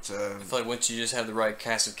readings, but I feel like once you just have the right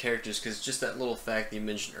cast of characters, because just that little fact that you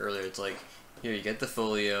mentioned earlier, it's like, here you get the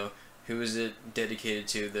folio, who is it dedicated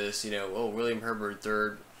to? This, William Herbert,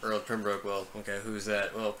 3rd Earl of Pembroke. Well, okay, who's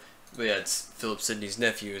that? Well, yeah, it's Philip Sidney's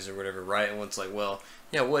nephews or whatever, right? And one's like, well,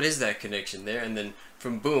 yeah, what is that connection there? And then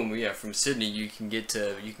from Sidney you can get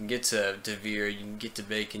to De Vere, you can get to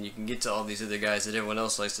Bacon, you can get to all these other guys that everyone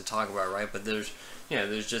else likes to talk about, right? But there's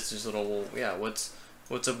just this little,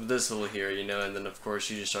 what's up with this little here, and then of course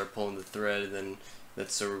you just start pulling the thread, and then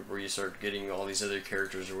that's where you start getting all these other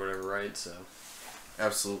characters or whatever, right? So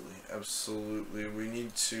absolutely, we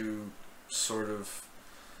need to sort of,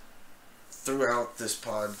 throughout this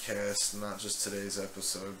podcast, not just today's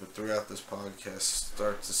episode, but throughout this podcast,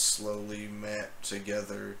 start to slowly map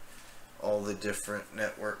together all the different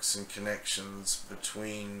networks and connections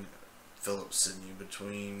between Philip Sidney,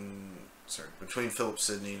 between Philip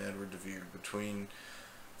Sidney and Edward de Vere, between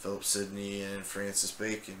Philip Sidney and Francis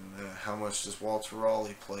Bacon. How much does Walter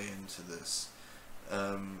Raleigh play into this?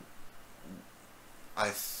 I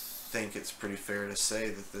think it's pretty fair to say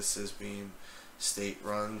that this is being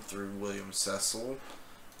state-run through William Cecil.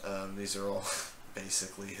 These are all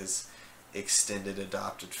basically his extended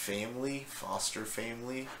adopted family, foster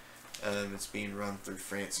family. It's being run through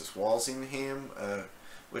Francis Walsingham,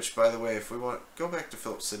 which, by the way, if we want go back to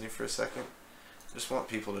Philip Sidney for a second, I just want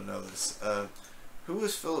people to know this. Who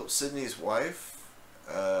was Philip Sidney's wife?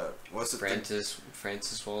 Was it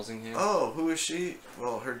Francis Walsingham? Oh, who is she?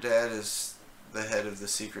 Well, her dad is the head of the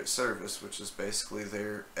Secret Service, which is basically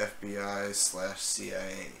their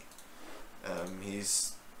FBI/CIA.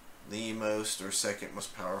 He's the most or second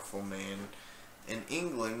most powerful man in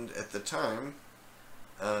England at the time.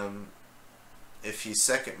 If he's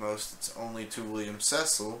second most, it's only to William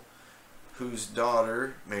Cecil, whose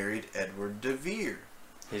daughter married Edward de Vere.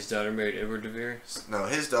 His daughter married Edward de Vere? No,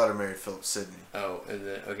 his daughter married Philip Sidney. Oh, and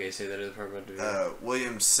then, okay, say that other part about de Vere.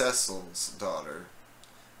 William Cecil's daughter.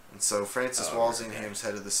 And so Francis Walsingham's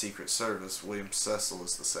head of the Secret Service. William Cecil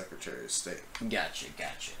is the Secretary of State. Gotcha.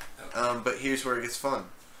 Okay. But here's where it gets fun.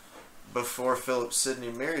 Before Philip Sidney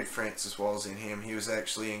married Francis Walsingham, he was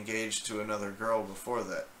actually engaged to another girl before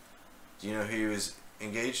that. Do you know who he was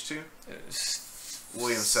engaged to?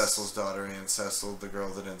 William Cecil's daughter, Anne Cecil, the girl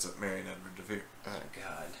that ends up marrying Edward de Vere. Oh,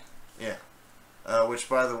 God. Yeah. Which,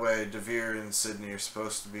 by the way, de Vere and Sidney are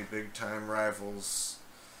supposed to be big-time rivals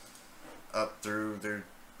up through their,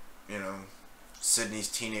 Sidney's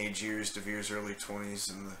teenage years, de Vere's early 20s,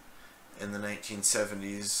 in the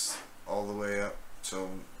 1970s, all the way up till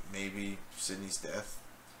maybe Sidney's death,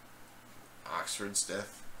 Oxford's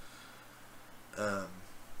death.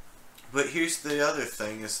 But here's the other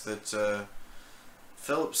thing, is that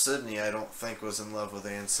Philip Sidney, I don't think, was in love with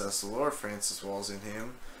Anne Cecil or Francis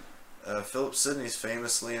Walsingham. Philip Sidney's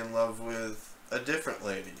famously in love with a different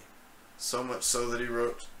lady. So much so that he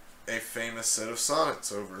wrote a famous set of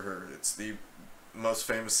sonnets over her. It's the most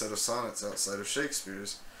famous set of sonnets outside of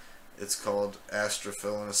Shakespeare's. It's called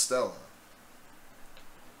Astrophil and Estella.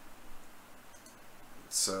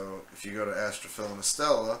 So, if you go to Astrophil and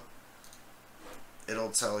Estella,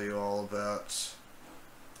 it'll tell you all about...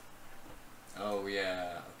 Oh,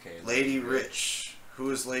 yeah, okay. Lady Rich.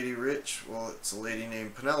 Who is Lady Rich? Well, it's a lady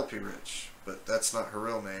named Penelope Rich, but that's not her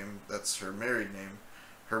real name. That's her married name.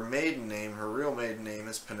 Her maiden name, her real maiden name,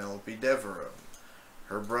 is Penelope Devereux.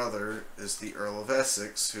 Her brother is the Earl of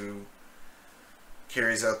Essex, who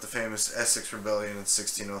carries out the famous Essex Rebellion in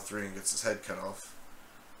 1603 and gets his head cut off.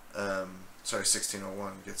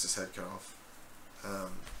 1601, gets his head cut off.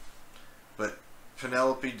 But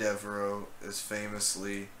Penelope Devereux is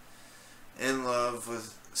famously in love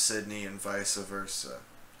with Sidney and vice versa.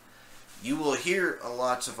 You will hear a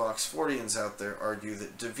lot of Oxfordians out there argue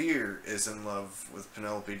that de Vere is in love with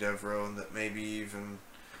Penelope Devereux, and that maybe even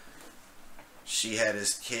she had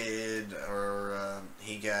his kid, or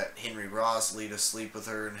he got Henry Wriothesley to sleep with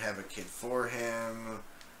her and have a kid for him,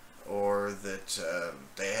 or that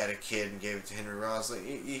they had a kid and gave it to Henry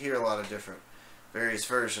Wriothesley. You hear a lot of different, various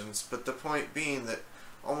versions, but the point being that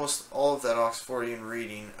almost all of that Oxfordian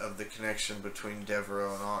reading of the connection between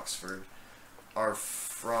Devereux and Oxford are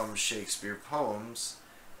from Shakespeare poems,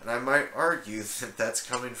 and I might argue that that's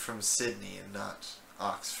coming from Sidney and not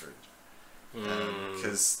Oxford.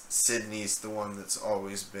 Because Sidney's the one that's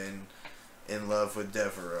always been in love with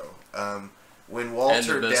Devereux. When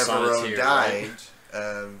Walter Devereux died,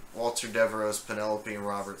 Walter Devereux's Penelope and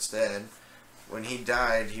Robert's dad, when he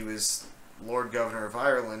died, he was Lord Governor of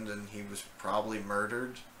Ireland, and he was probably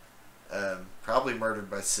murdered. Probably murdered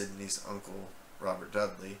by Sidney's uncle, Robert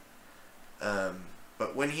Dudley.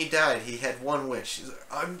 But when he died, he had one wish. He's like,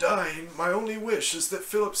 I'm dying. My only wish is that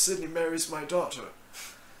Philip Sidney marries my daughter.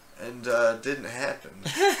 And didn't happen.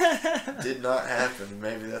 Did not happen.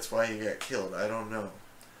 Maybe that's why he got killed. I don't know.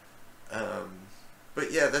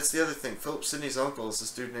 But yeah, that's the other thing. Philip Sidney's uncle is this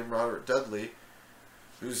dude named Robert Dudley,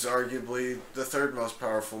 who's arguably the third most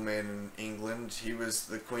powerful man in England. He was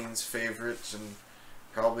the Queen's favorite and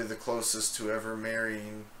probably the closest to ever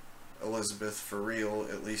marrying Elizabeth for real,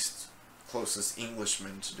 at least closest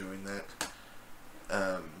Englishman to doing that.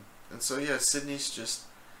 And so yeah, Sidney's just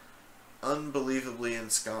unbelievably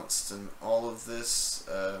ensconced in all of this.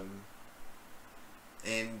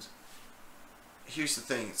 And here's the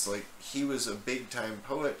thing, it's like, he was a big-time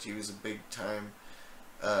poet, he was a big-time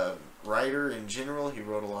writer in general, he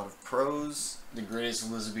wrote a lot of prose. The greatest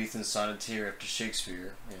Elizabethan sonneteer after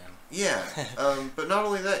Shakespeare, you know. Yeah, but not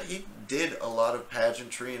only that, he did a lot of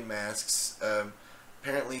pageantry and masks.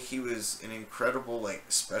 Apparently he was an incredible, like,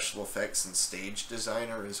 special effects and stage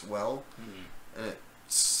designer as well. And at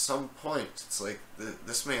some point, it's like,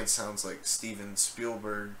 this man sounds like Steven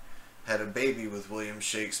Spielberg had a baby with William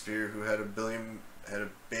Shakespeare, who had a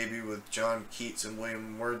baby with John Keats and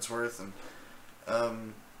William Wordsworth,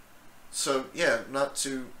 and so yeah, not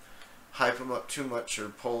to hype him up too much or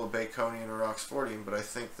pull a Baconian or Oxfordian, but I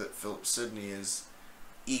think that Philip Sidney is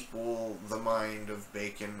equal the mind of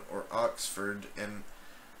Bacon or Oxford, and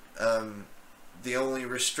the only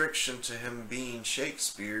restriction to him being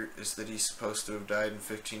Shakespeare is that he's supposed to have died in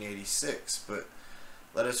 1586, but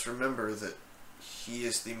let us remember that he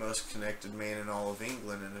is the most connected man in all of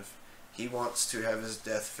England, and if he wants to have his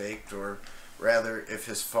death faked, or rather, if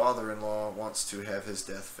his father-in-law wants to have his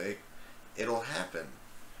death faked, it'll happen.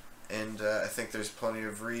 And I think there's plenty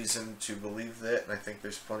of reason to believe that, and I think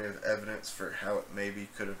there's plenty of evidence for how it maybe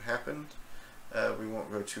could have happened. We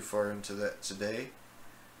won't go too far into that today,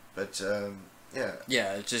 but yeah.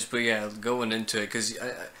 Yeah, but yeah, going into it, because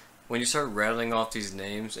when you start rattling off these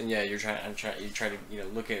names, and yeah, you try to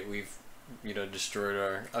look at, we've destroyed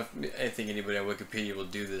our. I think anybody on Wikipedia will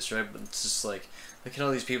do this, right? But it's just like, look at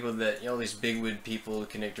all these people that, all these bigwig people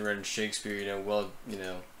connected around Shakespeare,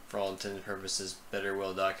 for all intents and purposes, better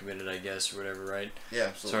well documented, I guess, or whatever, right? Yeah,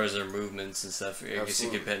 absolutely. As far as their movements and stuff, I guess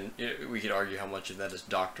we could argue how much of that is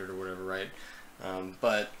doctored or whatever, right?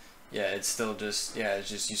 But yeah, it's still just, it's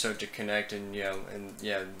just, you start to connect, and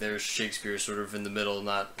there's Shakespeare sort of in the middle,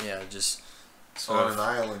 not just on an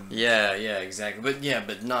island. Yeah, exactly.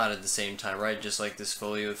 But not at the same time, right? Just like this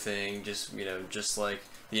folio thing, just like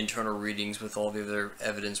the internal readings with all the other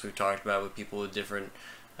evidence we've talked about with people with different,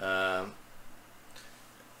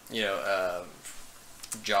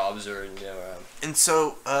 jobs or and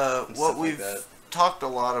so what we've like talked a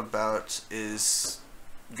lot about is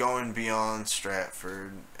going beyond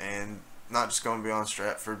Stratford, and not just going beyond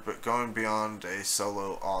Stratford, but going beyond a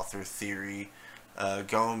solo author theory.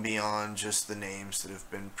 Going beyond just the names that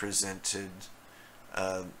have been presented,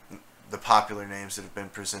 the popular names that have been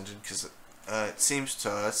presented, because it seems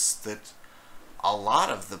to us that a lot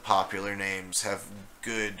of the popular names have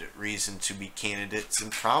good reason to be candidates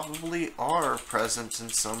and probably are present in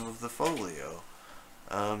some of the folio.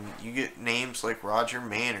 You get names like Roger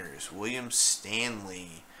Manners, William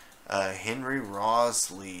Stanley, Henry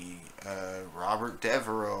Wriothesley, Robert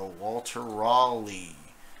Devereux, Walter Raleigh,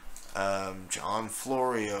 John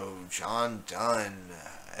Florio, John Donne,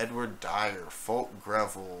 Edward Dyer, Fulk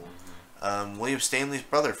Greville, William Stanley's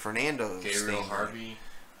brother, Fernando Stanley,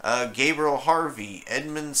 Gabriel Harvey,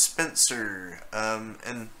 Edmund Spencer,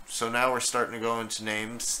 and so now we're starting to go into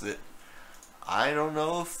names that I don't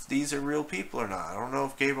know if these are real people or not. I don't know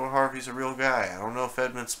if Gabriel Harvey's a real guy. I don't know if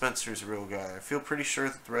Edmund Spencer's a real guy. I feel pretty sure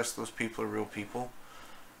that the rest of those people are real people.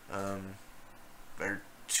 They're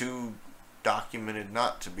too documented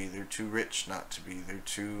not to be. They're too rich not to be. They're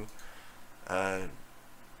too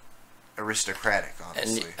aristocratic,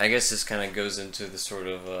 honestly. And I guess this kind of goes into the sort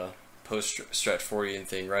of post-Stratfordian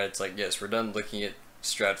thing, right? It's like, yes, we're done looking at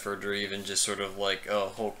Stratford, or even just sort of like,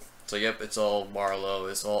 it's like, yep, it's all Marlowe,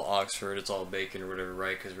 it's all Oxford, it's all Bacon or whatever,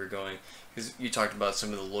 right? Because you talked about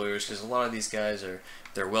some of the lawyers, because a lot of these guys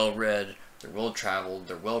they're well-read, they're well-traveled,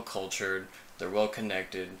 they're well-cultured, they're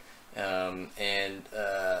well-connected, and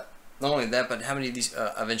not only that, but how many of these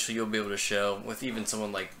eventually you'll be able to show with even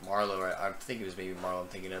someone like Marlowe, I think it was maybe Marlowe I'm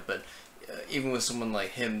thinking of, but even with someone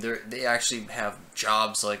like him, they actually have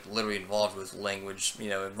jobs like literally involved with language,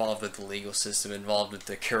 involved with the legal system, involved with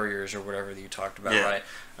the couriers or whatever that you talked about,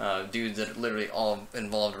 right? Dudes that are literally all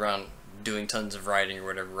involved around doing tons of writing or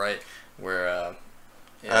whatever, right? Where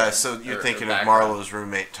so you're thinking of Marlowe's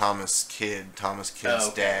roommate Thomas Kidd. Thomas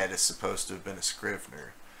Kidd's dad is supposed to have been a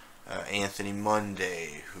scrivener. Anthony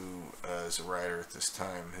Munday, who is a writer at this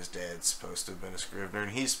time. His dad's supposed to have been a scrivener,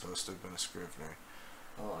 and he's supposed to have been a scrivener.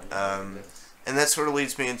 Oh, I know this. And that sort of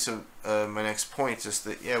leads me into my next point, is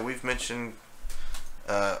that, yeah, we've mentioned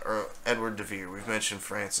Edward de Vere, we've mentioned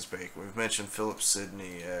Francis Bacon, we've mentioned Philip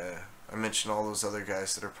Sidney, I mentioned all those other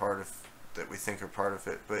guys that we think are part of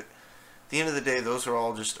it, but at the end of the day, those are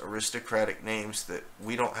all just aristocratic names that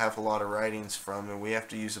we don't have a lot of writings from, and we have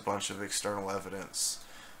to use a bunch of external evidence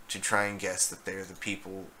to try and guess that they're the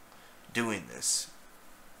people doing this.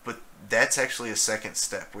 But that's actually a second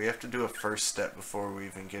step. We have to do a first step before we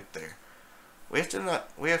even get there. We have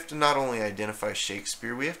to not only identify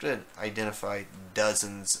Shakespeare, we have to identify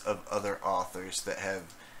dozens of other authors that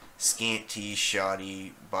have scanty,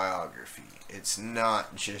 shoddy biography. It's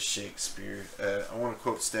not just Shakespeare. I want to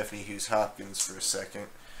quote Stephanie Hughes Hopkins for a second.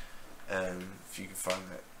 If you can find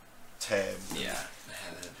that tab. Yeah, I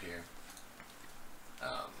have it up here.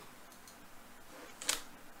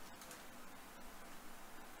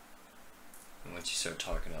 And once you start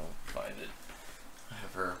talking, I'll find it. I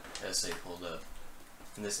have her essay pulled up.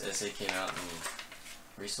 And this essay came out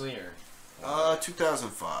recently, or?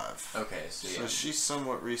 2005. Okay, so yeah. So she's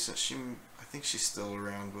somewhat recent. I think she's still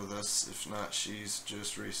around with us. If not, she's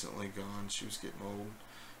just recently gone. She was getting old.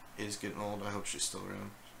 Is getting old. I hope she's still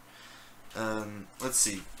around. Let's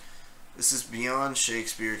see. This is Beyond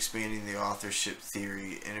Shakespeare, Expanding the Authorship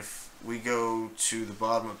Theory. And if we go to the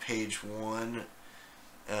bottom of page 1,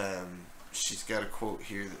 she's got a quote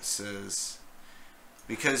here that says,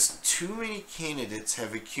 "Because too many candidates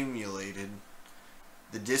have accumulated,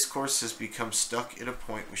 the discourse has become stuck at a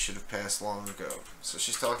point we should have passed long ago." So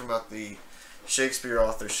she's talking about the Shakespeare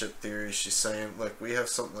authorship theory. She's saying, look, we have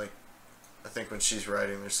something like, I think when she's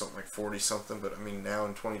writing, there's something like 40 something, but I mean now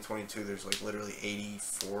in 2022 there's like literally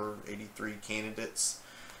 84, 83 candidates.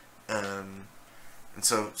 And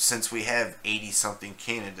so since we have 80 something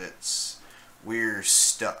candidates, we're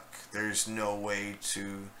stuck. There's no way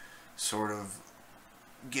to sort of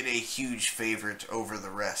get a huge favorite over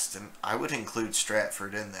the rest, and I would include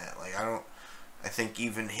Stratford in that. Like, I think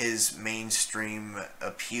even his mainstream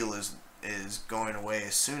appeal is going away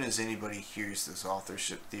as soon as anybody hears this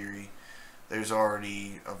authorship theory. There's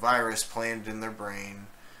already a virus planted in their brain,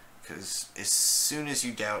 because as soon as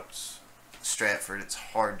you doubt Stratford, it's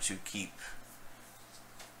hard to keep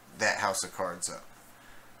that house of cards up.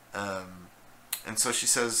 And so she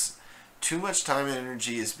says, too much time and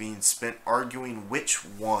energy is being spent arguing which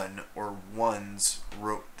one or ones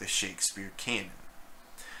wrote the Shakespeare canon.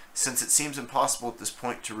 Since it seems impossible at this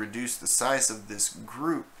point to reduce the size of this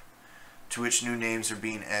group, to which new names are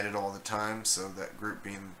being added all the time, so that group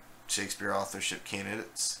being Shakespeare authorship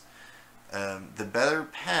candidates, the better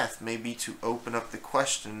path may be to open up the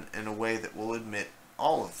question in a way that will admit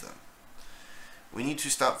all of them. We need to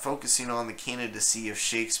stop focusing on the candidacy of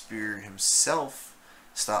Shakespeare himself,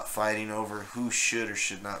 stop fighting over who should or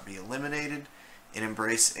should not be eliminated, and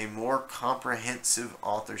embrace a more comprehensive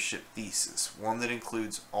authorship thesis, one that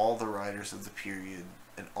includes all the writers of the period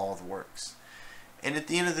and all the works. And at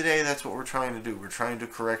the end of the day, that's what we're trying to do. We're trying to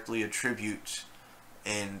correctly attribute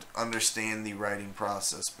and understand the writing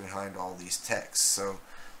process behind all these texts. So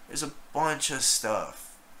there's a bunch of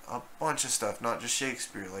stuff, not just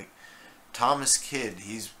Shakespeare. Like Thomas Kidd,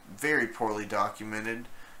 he's very poorly documented.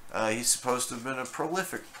 He's supposed to have been a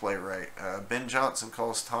prolific playwright. Ben Jonson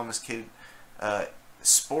calls Thomas Kidd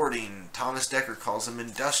sporting. Thomas Dekker calls him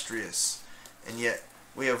industrious. And yet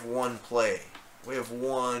we have one play. We have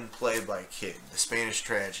one play by Kidd, The Spanish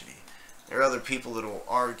Tragedy. There are other people that will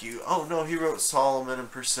argue, oh no, he wrote Solomon and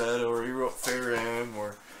Persetto, or he wrote Fairham,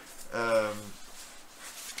 or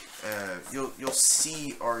you'll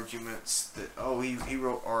see arguments that, oh, he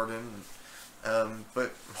wrote Arden,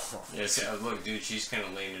 but yeah, see, look, dude, she's kind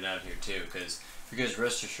of laying it out here too, because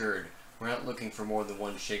rest assured, we're not looking for more than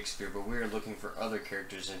one Shakespeare, but we are looking for other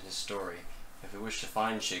characters in his story. If we wish to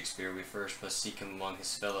find Shakespeare, we first must seek him among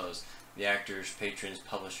his fellows, the actors, patrons,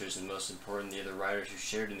 publishers, and most important, the other writers who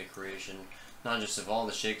shared in the creation, not just of all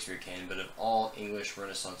the Shakespeare canon, but of all English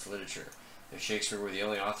Renaissance literature. If Shakespeare were the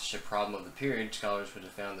only authorship problem of the period, scholars would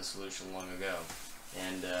have found the solution long ago.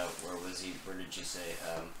 And where did you say?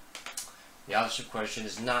 The authorship question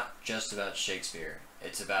is not just about Shakespeare.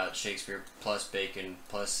 It's about Shakespeare plus Bacon,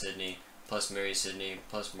 plus Sidney, plus Mary Sidney,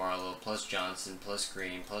 plus Marlowe, plus Johnson, plus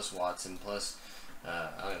Green, plus Watson, plus I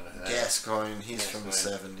don't know who that Gascoigne, he's from the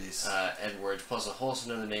 70s. Edwards, plus a whole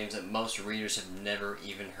set of other names that most readers have never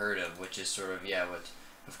even heard of, which is sort of, what,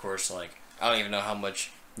 of course, like, I don't even know how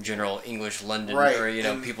much general English London, right.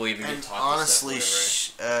 Or, people even get taught honestly, this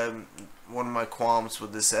stuff, one of my qualms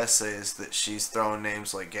with this essay is that she's throwing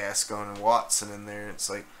names like Gascoigne and Watson in there.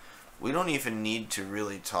 It's like, we don't even need to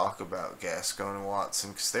really talk about Gascoigne and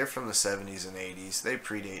Watson because they're from the 70s and 80s. They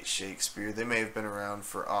predate Shakespeare. They may have been around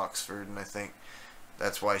for Oxford, and I think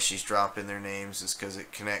that's why she's dropping their names, is because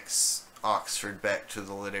it connects Oxford back to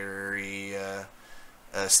the literary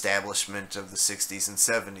establishment of the 60s and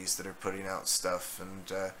 70s that are putting out stuff.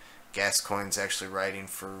 And Gascoigne's actually writing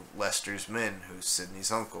for Leicester's Men, who's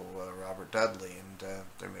Sidney's uncle, Robert Dudley, and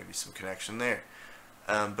there may be some connection there.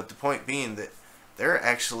 But the point being that there are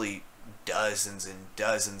actually dozens and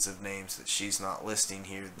dozens of names that she's not listing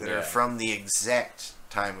here that are from the exact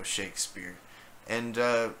time of Shakespeare. And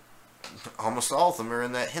almost all of them are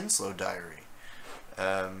in that Henslow diary.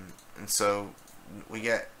 And so we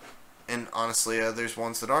get, and honestly, there's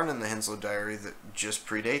ones that aren't in the Henslow diary that just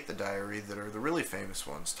predate the diary that are the really famous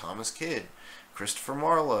ones. Thomas Kidd, Christopher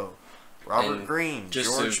Marlowe, Robert Greene,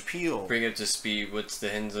 George Peele. Bring it to speed, what's the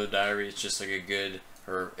Henslow diary? It's just like a good,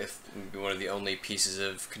 or if one of the only pieces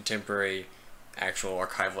of contemporary actual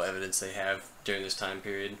archival evidence they have during this time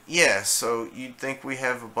period. Yeah, so you'd think we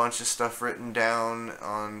have a bunch of stuff written down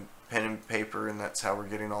on pen and paper, and that's how we're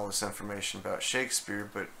getting all this information about Shakespeare,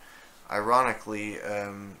 but ironically,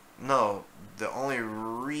 no, the only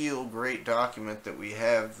real great document that we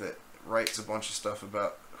have that writes a bunch of stuff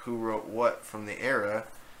about who wrote what from the era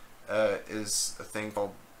is a thing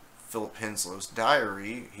called Philip Henslow's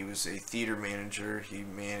diary. He was a theater manager. He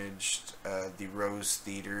managed the Rose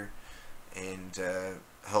Theater and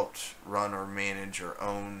helped run or manage or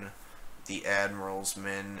own the Admiral's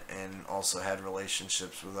Men, and also had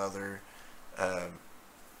relationships with other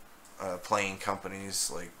playing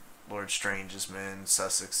companies like Lord Strange's Men,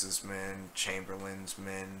 Sussex's Men, Chamberlain's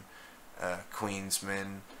Men, Queen's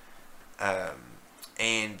Men,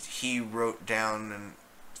 and he wrote down, and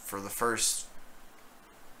for the first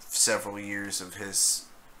several years of his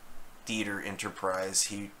theater enterprise,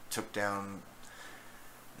 he took down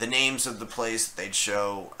the names of the plays that they'd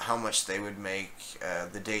show, how much they would make,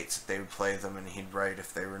 the dates that they would play them, and he'd write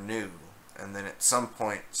if they were new. And then at some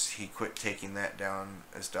point he quit taking that down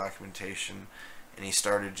as documentation, and he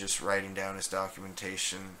started just writing down his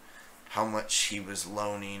documentation, how much he was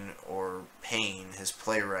loaning or paying his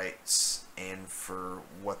playwrights and for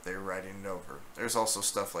what they're writing over. There's also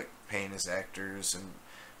stuff like paying his actors and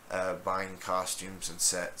buying costumes and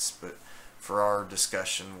sets, but for our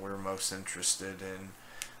discussion we're most interested in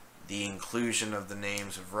the inclusion of the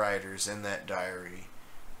names of writers in that diary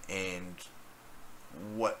and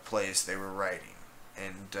what plays they were writing.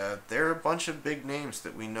 And there are a bunch of big names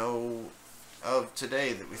that we know of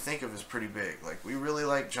today that we think of as pretty big. Like, we really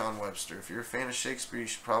like John Webster. If you're a fan of Shakespeare, you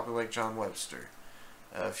should probably like John Webster.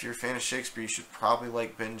 If you're a fan of Shakespeare, you should probably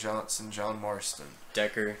like Ben Jonson, John Marston,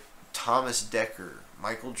 Dekker, Thomas Dekker,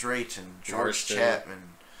 Michael Drayton, George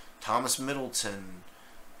Chapman, Thomas Middleton.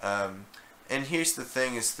 And here's the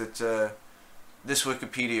thing, is that this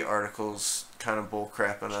Wikipedia article's kind of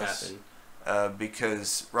bullcrapping us.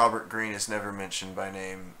 Because Robert Greene is never mentioned by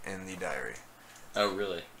name in the diary. Oh,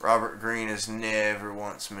 really? Robert Greene is never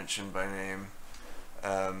once mentioned by name.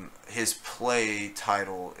 His play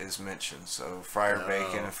title is mentioned. So Friar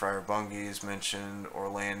Bacon and Friar Bungay is mentioned.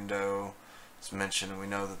 Orlando is mentioned. And we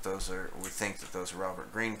know that we think that those are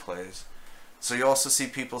Robert Greene plays. So you also see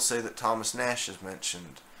people say that Thomas Nash is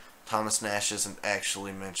mentioned. Thomas Nash isn't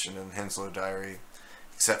actually mentioned in the Henslow diary,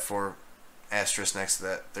 except for asterisk next to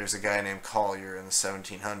that, there's a guy named Collier in the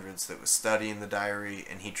 1700s that was studying the diary,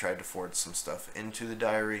 and he tried to forge some stuff into the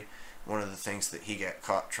diary. One of the things that he got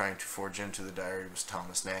caught trying to forge into the diary was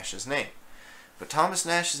Thomas Nash's name. But Thomas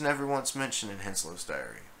Nash is never once mentioned in Henslow's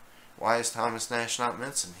diary. Why is Thomas Nash not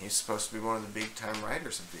mentioned? He's supposed to be one of the big-time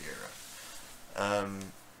writers of the era.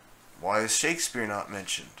 Why is Shakespeare not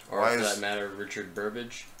mentioned? Or, for that matter, Richard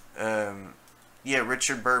Burbage? Yeah,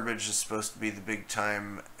 Richard Burbage is supposed to be the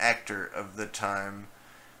big-time actor of the time,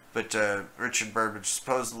 but Richard Burbage is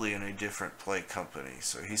supposedly in a different play company,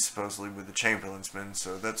 so he's supposedly with the Chamberlain's Men,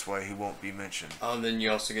 so that's why he won't be mentioned. And then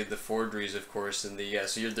you also get the forgeries, of course, and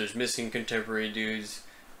there's missing contemporary dudes,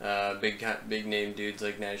 big name dudes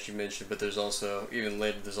like Nash you mentioned, but there's also, even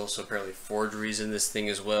later, there's also apparently forgeries in this thing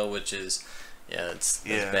as well, which is, that's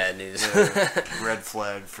bad news. Red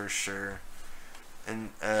flag for sure. And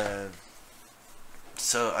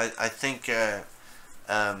so I think at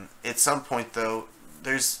some point, though,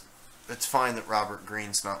 it's fine that Robert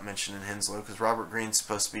Greene's not mentioned in Henslow, because Robert Greene's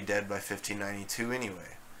supposed to be dead by 1592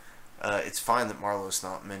 anyway. It's fine that Marlowe's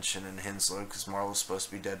not mentioned in Henslow, because Marlowe's supposed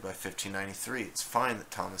to be dead by 1593. It's fine that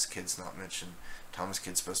Thomas Kidd's not mentioned. Thomas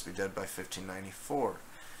Kidd's supposed to be dead by 1594.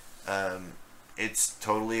 It's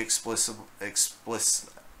totally explicable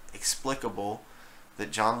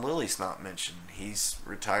that John Lilly's not mentioned. He's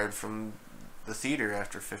retired from the theater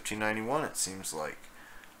after 1591, it seems like.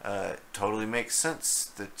 It totally makes sense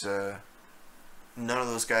that none of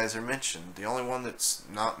those guys are mentioned. The only one that's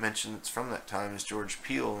not mentioned that's from that time is George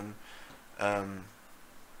Peele, and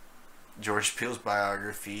George Peele's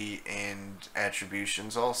biography and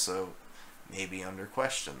attributions also may be under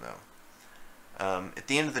question, though. At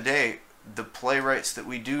the end of the day, the playwrights that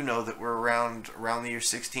we do know that were around the year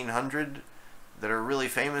 1600 that are really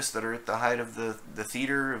famous, that are at the height of the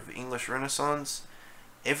theater of English Renaissance,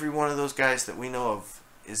 every one of those guys that we know of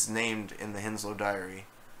is named in the Henslow Diary,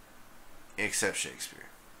 except Shakespeare.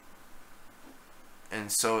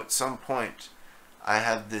 And so at some point, I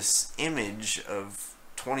have this image of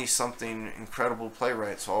 20-something incredible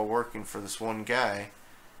playwrights all working for this one guy,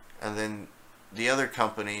 and then the other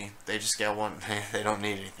company, they just got one, they don't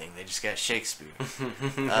need anything, they just got Shakespeare.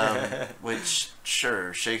 Which,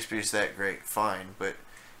 sure, Shakespeare's that great, fine, but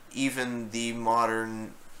even the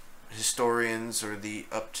modern historians or the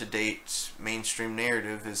up-to-date mainstream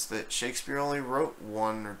narrative is that Shakespeare only wrote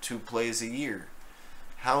 1 or 2 plays a year.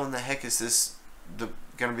 How in the heck is this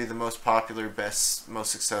going to be the most popular, best,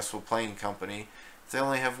 most successful playing company if they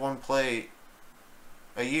only have 1 play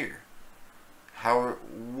a year?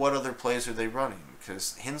 What other plays are they running?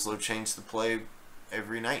 Because Henslow changed the play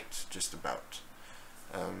every night, just about.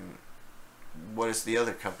 What is the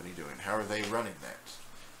other company doing? How are they running that?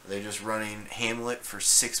 Are they just running Hamlet for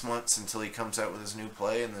 6 months until he comes out with his new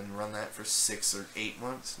play, and then run that for 6 or 8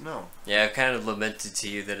 months? No. Yeah, I've kind of lamented to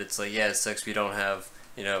you that it's like, yeah, it sucks we don't have,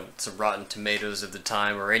 some Rotten Tomatoes of the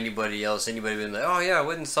time, or anybody being like, oh yeah, I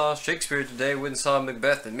went and saw Shakespeare today, went and saw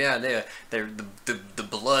Macbeth, and yeah, the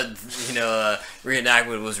blood,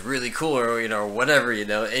 reenactment was really cool, or whatever,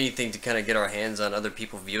 anything to kind of get our hands on other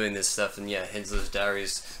people viewing this stuff. And yeah, Henslow's Diary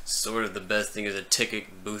is sort of the best thing as a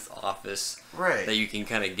ticket booth office, right, that you can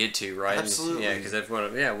kind of get to, right? Absolutely. And, because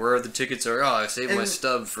everyone, where are the tickets? Or I saved my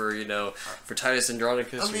stub for Titus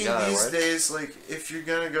Andronicus. I mean, these days, like, if you're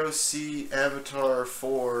gonna go see Avatar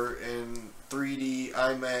 4 in 3D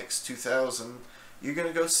IMAX 2000, you're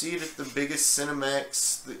gonna go see it at the biggest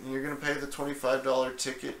Cinemax. You're gonna pay the $25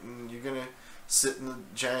 ticket, and you're gonna sit in the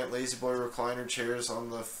giant Lazy Boy recliner chairs on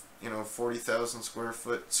the 40,000 square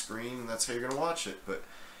foot screen, and that's how you're gonna watch it. But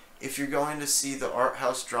if you're going to see the art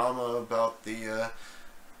house drama about the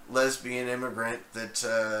lesbian immigrant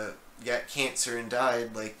that got cancer and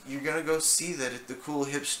died, like, you're gonna go see that at the cool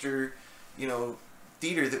hipster,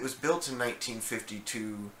 theater that was built in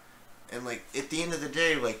 1952. And, like, at the end of the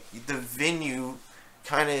day, like, the venue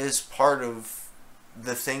kind of is part of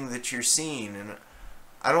the thing that you're seeing. And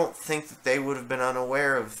I don't think that they would have been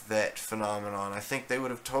unaware of that phenomenon. I think they would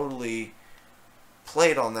have totally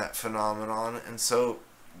played on that phenomenon. And so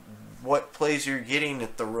what plays you're getting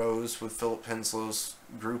at the Rose with Philip Henslow's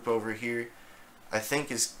group over here, I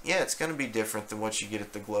think it's going to be different than what you get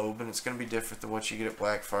at the Globe, and it's going to be different than what you get at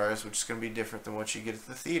Blackfriars, which is going to be different than what you get at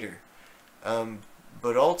the theater.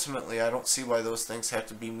 But ultimately, I don't see why those things have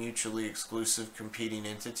to be mutually exclusive competing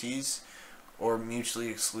entities, or mutually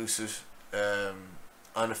exclusive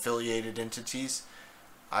unaffiliated entities.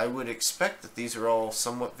 I would expect that these are all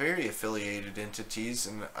somewhat very affiliated entities,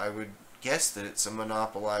 and I would guess that it's a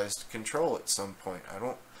monopolized control at some point. I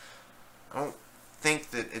don't think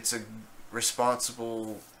that it's a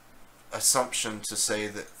responsible assumption to say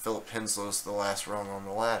that Philip Henslow's the last rung on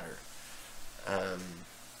the ladder.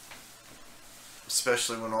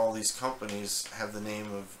 Especially when all these companies have the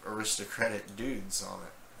name of aristocratic dudes on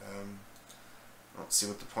it. I don't see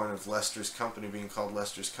what the point of Leicester's Company being called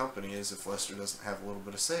Leicester's Company is if Leicester doesn't have a little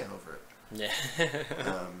bit of say over it. Yeah.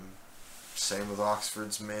 Same with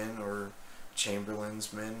Oxford's Men, or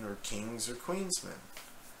Chamberlain's Men, or King's or Queen's Men.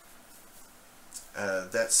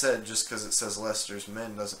 That said, just because it says Leicester's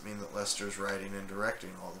Men doesn't mean that Leicester's writing and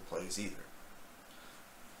directing all the plays either.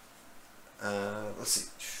 Let's see.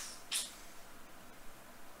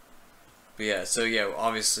 But yeah, so yeah,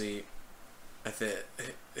 obviously, I think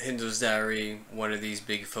Henslo's Diary, one of these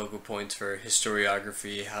big focal points for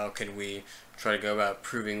historiography. How can we try to go about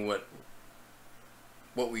proving what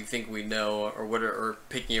we think we know, or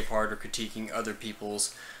picking apart or critiquing other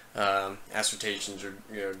people's assertions or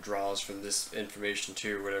draws from this information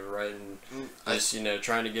too, or whatever, right? And just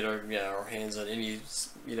trying to get our hands on any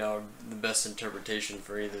the best interpretation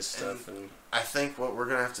for any of this stuff. And I think what we're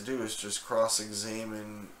gonna have to do is just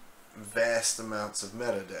cross-examine vast amounts of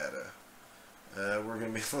metadata. We're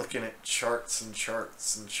going to be looking at charts and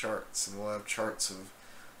charts and charts, and we'll have charts of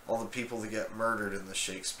all the people that got murdered in the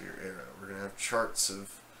Shakespeare era. We're going to have charts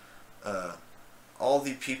of all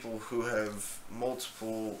the people who have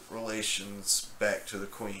multiple relations back to the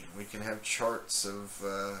Queen. We can have charts of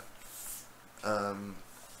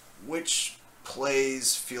which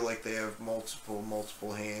plays feel like they have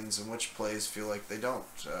multiple hands, and which plays feel like they don't.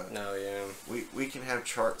 No, yeah. We can have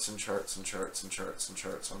charts and charts and charts and charts and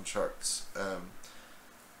charts on charts.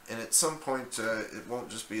 And at some point, it won't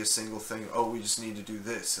just be a single thing, oh, we just need to do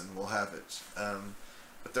this, and we'll have it.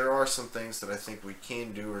 But there are some things that I think we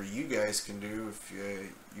can do, or you guys can do, if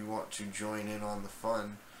you want to join in on the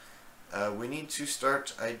fun. We need to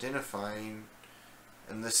start identifying,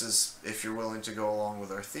 and this is if you're willing to go along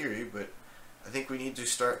with our theory, but I think we need to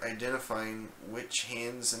start identifying which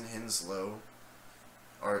Hans and Henslow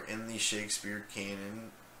are in the Shakespeare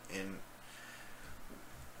canon, and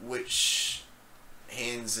which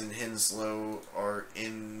Hans and Henslow are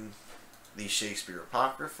in the Shakespeare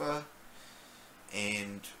Apocrypha,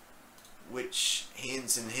 and which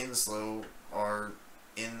Hans and Henslow are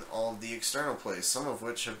in all the external plays, some of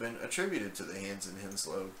which have been attributed to the Hans and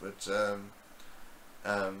Henslow, but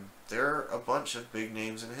there are a bunch of big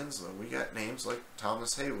names in Henslow. We got names like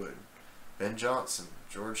Thomas Heywood, Ben Jonson,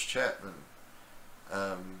 George Chapman,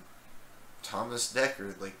 Thomas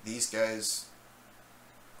Dekker. Like, these guys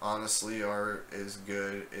honestly are as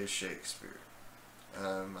good as Shakespeare.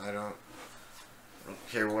 I don't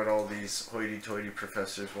care what all these hoity-toity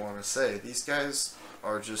professors want to say. These guys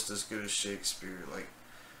are just as good as Shakespeare. Like,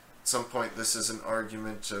 at some point this is an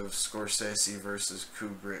argument of Scorsese versus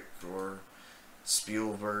Kubrick, or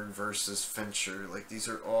Spielberg versus Fincher. Like, these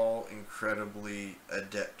are all incredibly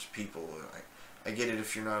adept people. I get it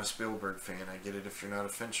if you're not a Spielberg fan. I get it if you're not a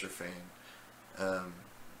Fincher fan.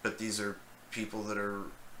 But these are people that are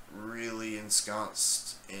really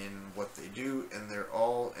ensconced in what they do, and they're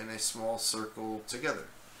all in a small circle together.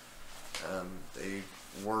 They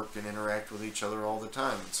work and interact with each other all the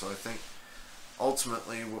time. So I think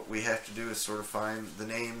ultimately what we have to do is sort of find the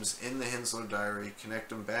names in the Henslow Diary, connect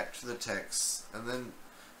them back to the text, and then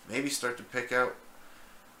maybe start to pick out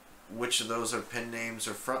which of those are pen names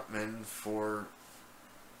or frontmen for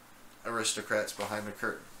aristocrats behind the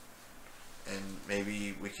curtain. And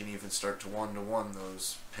maybe we can even start to one-to-one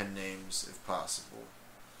those pen names if possible.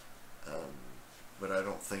 But I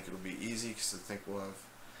don't think it'll be easy, because I think we'll have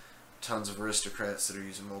tons of aristocrats that are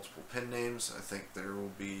using multiple pen names. I think there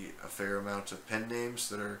will be a fair amount of pen names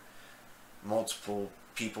that are multiple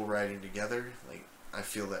people writing together. Like, I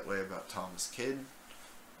feel that way about Thomas Kidd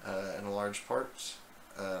in a large part,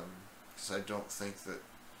 because I don't think that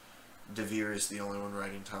De Vere is the only one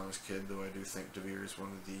writing Thomas Kidd, though I do think De Vere is one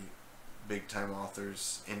of the big-time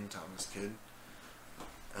authors in Thomas Kidd.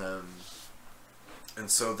 And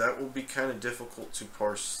so that will be kind of difficult to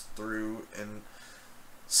parse through, and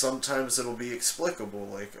sometimes it'll be explicable,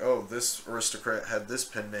 like, oh, this aristocrat had this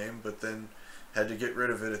pen name, but then had to get rid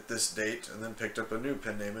of it at this date, and then picked up a new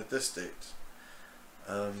pen name at this date.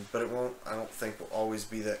 But it won't, I don't think, will always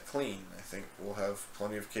be that clean. I think we'll have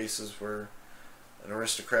plenty of cases where an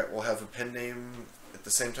aristocrat will have a pen name at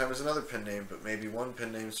the same time as another pen name, but maybe one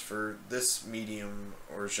pen name's for this medium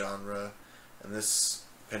or genre, and this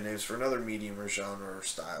pen name's for another medium or genre or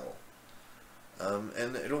style.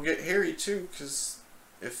 And it'll get hairy too, because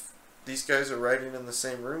if these guys are writing in the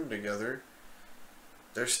same room together,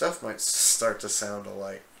 their stuff might start to sound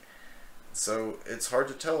alike. So it's hard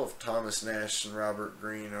to tell if Thomas Nash and Robert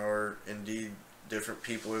Greene are indeed different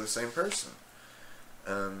people or the same person.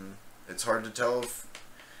 It's hard to tell if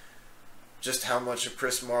just how much of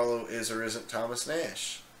Chris Marlowe is or isn't Thomas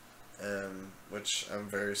Nash, which I'm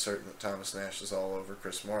very certain that Thomas Nash is all over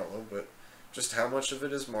Chris Marlowe, but just how much of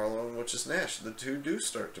it is Marlowe and which is Nash. The two do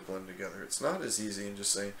start to blend together. It's not as easy as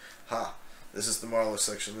just saying, ha, this is the Marlowe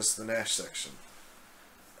section, this is the Nash section.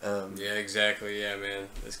 Yeah, exactly. Yeah, man,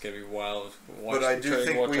 it's gonna be wild. But I do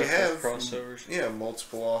think we have crossovers. Yeah,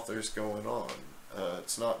 multiple authors going on.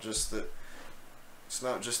 It's not just that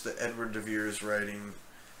Edward de Vere is writing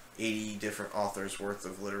 80 different authors worth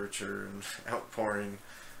of literature and outpouring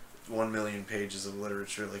 1 million pages of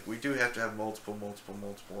literature. Like, we do have to have multiple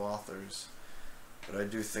authors. But I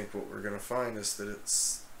do think what we're going to find is that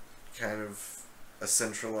it's kind of a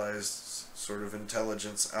centralized sort of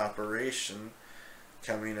intelligence operation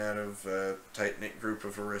coming out of a tight-knit group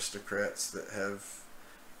of aristocrats that have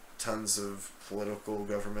tons of political,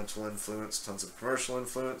 governmental influence, tons of commercial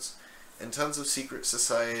influence, and tons of secret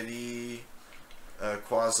society,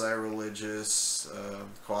 quasi-religious,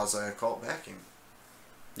 quasi-occult backing.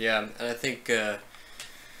 Yeah, and I think,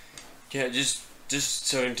 just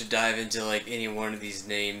starting to dive into, like, any one of these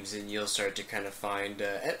names, and you'll start to kind of find,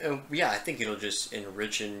 I think it'll just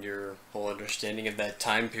enrichen your whole understanding of that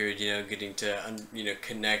time period, getting to,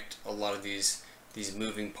 connect a lot of these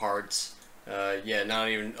moving parts. Not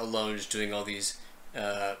even alone just doing all these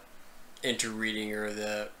interreading or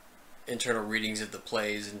the internal readings of the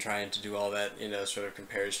plays and trying to do all that, sort of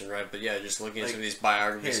comparison, right? But yeah, just looking at Like, some of these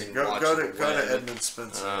biographies here, and go watching to Edmund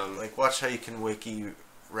Spencer. Like, watch how you can wiki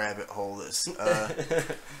rabbit hole this.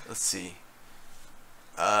 Let's see.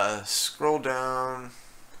 Scroll down.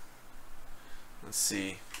 Let's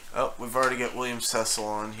see. Oh, we've already got William Cecil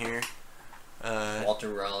on here.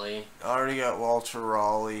 Walter Raleigh. Already got Walter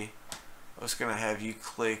Raleigh. I was gonna have you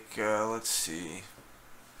click. Let's see.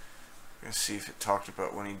 Let's see if it talked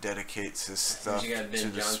about when he dedicates his stuff. You got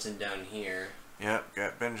Ben Jonson down here. Yep,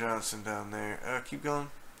 got Ben Jonson down there. Keep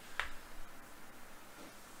going.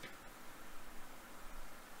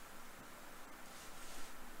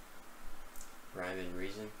 Rhyme and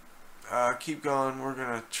Reason. Keep going. We're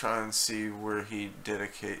gonna try and see where he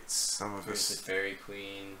dedicates some of his. The Fairy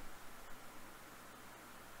Queen.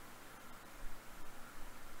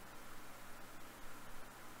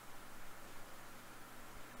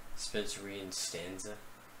 Spenserian stanza.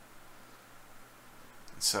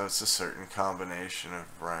 So it's a certain combination of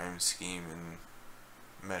rhyme scheme and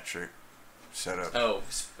metric setup. Oh,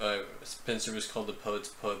 Spenser was called the poet's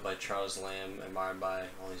poet by Charles Lamb, admired by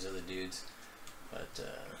all these other dudes.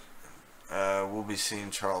 But we'll be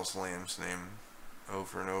seeing Charles Lamb's name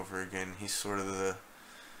over and over again. He's sort of the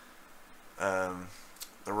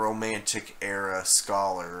Romantic era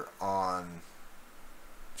scholar on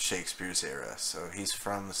Shakespeare's era. So he's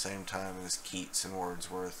from the same time as Keats and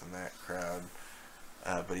Wordsworth and that crowd.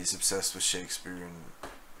 But he's obsessed with Shakespeare and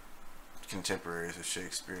contemporaries of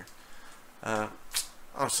Shakespeare.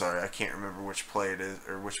 I'm sorry, I can't remember which play it is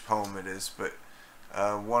or which poem it is, but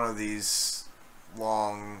one of these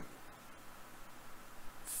long,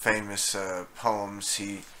 famous poems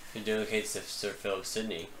he dedicates to Sir Philip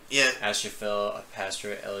Sidney. Yeah. Astrophel, a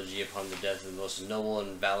pastoral elegy upon the death of the most noble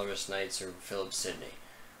and valorous knight, Sir Philip Sidney.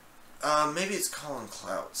 Maybe it's Colin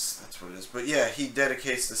Clouts. That's what it is. But yeah, he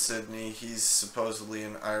dedicates to Sidney. He's supposedly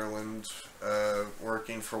in Ireland,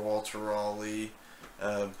 working for Walter Raleigh.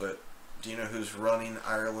 But do you know who's running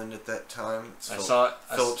Ireland at that time? It's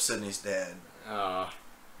Philip Sidney's dad. Oh.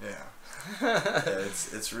 Yeah.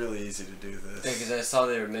 It's really easy to do this. Yeah, because I saw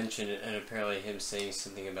they were mentioned, and apparently him saying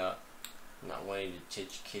something about not wanting to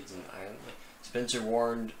teach kids in Ireland. Spenser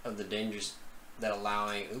warned of the dangers that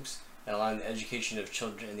allowing the education of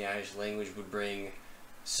children in the Irish language would bring,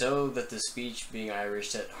 so that the speech being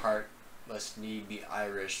Irish at heart must need be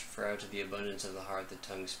Irish, for out of the abundance of the heart the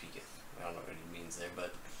tongue speaketh. I don't know what he means there,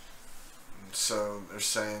 but... So they're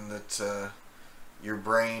saying that your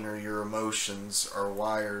brain or your emotions are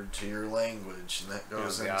wired to your language, and that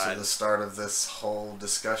goes into the start of this whole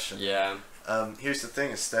discussion. Yeah. Here's the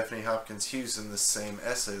thing, is Stephanie Hopkins Hughes in this same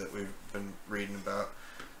essay that we've been reading about,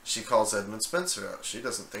 she calls Edmund Spenser out. She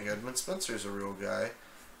doesn't think Edmund Spenser is a real guy.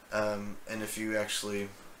 And if you actually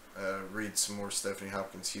read some more Stephanie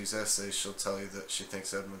Hopkins Hughes essays, she'll tell you that she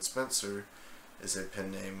thinks Edmund Spenser is a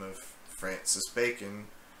pen name of Francis Bacon.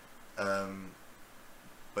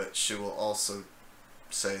 But she will also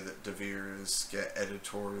say that De Vere's get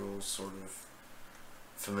editorial sort of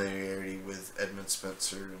familiarity with Edmund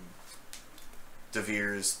Spenser, and De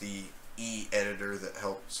Vere is the editor that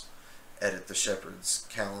helps edit the Shepherd's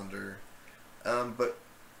Calendar. But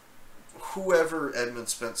whoever Edmund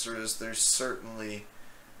Spenser is, there's certainly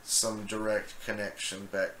some direct connection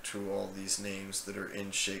back to all these names that are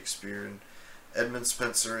in Shakespeare. And Edmund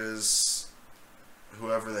Spenser is,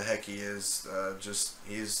 whoever the heck he is,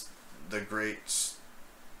 he's the great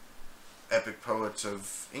epic poet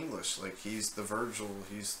of English. Like, he's the Virgil,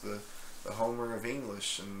 he's the Homer of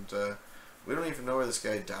English, and we don't even know where this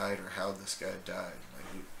guy died or how this guy died.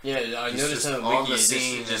 I noticed on the on wiki the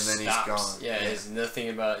scene it just and then stops. he's gone. Yeah, there's nothing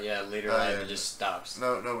about later life. It just stops.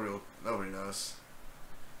 Nobody knows.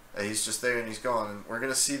 He's just there and he's gone, and we're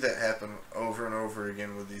gonna see that happen over and over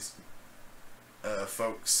again with these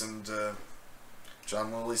folks. And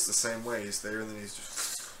John Lilly's the same way. He's there and then he's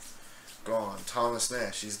just gone. Thomas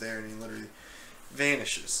Nash, he's there and he literally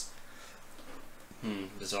vanishes.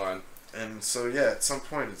 Bizarre. And so at some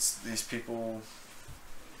point, these people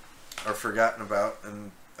are forgotten about,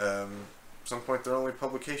 and at some point they're only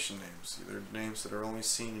publication names. They're names that are only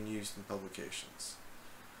seen and used in publications.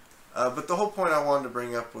 But the whole point I wanted to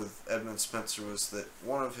bring up with Edmund Spenser was that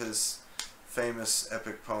one of his famous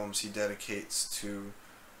epic poems he dedicates to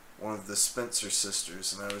one of the Spencer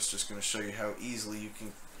sisters, and I was just going to show you how easily you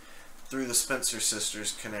can, through the Spencer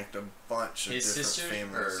sisters, connect a bunch of different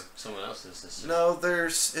families. Or someone else's sister? No,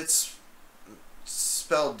 it's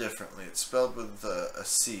spelled differently. It's spelled with a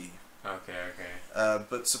C. Okay.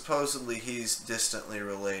 But supposedly he's distantly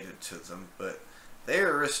related to them, but they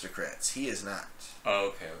are aristocrats. He is not.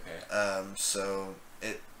 Oh, okay. So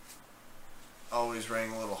always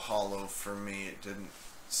rang a little hollow for me. It didn't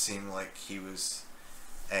seem like he was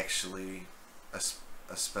actually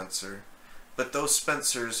a Spencer. But those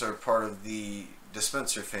Spencers are part of the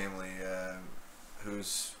Spencer family,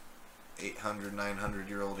 who's 800,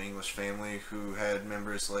 900-year-old English family who had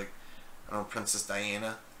members like, I don't know, Princess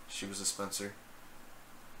Diana. She was a Spencer.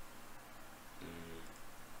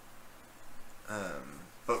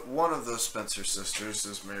 But one of those Spencer sisters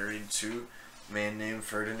is married to a man named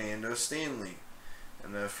Ferdinando Stanley.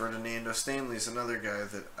 And Ferdinando Stanley is another guy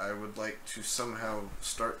that I would like to somehow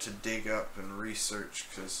start to dig up and research,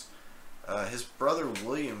 because his brother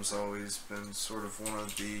William's always been sort of one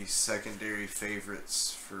of the secondary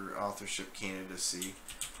favorites for authorship candidacy.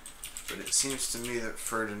 But it seems to me that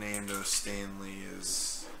Ferdinando Stanley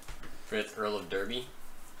is 5th Earl of Derby?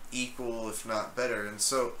 Equal, if not better. And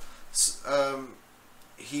so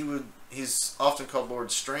he's often called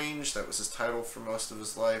Lord Strange. That was his title for most of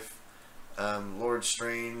his life. Lord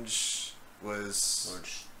Strange was... Lord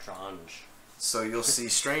Strange. So you'll see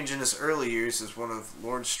Strange in his early years as one of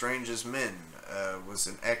Lord Strange's men. Was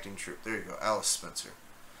an acting troupe. There you go, Alice Spencer.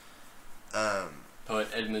 Poet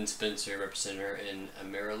Edmund Spencer, representative in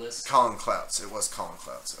Amaryllis. Colin Clouts. It was Colin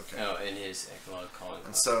Clouts. Okay. Oh, in his Colin Clouts.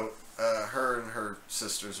 And so her and her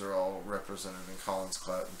sisters are all represented in Colin's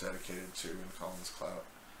Clout and dedicated to in Colin's Clout.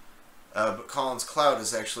 But Colin's Clout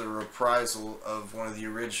is actually a reprisal of one of the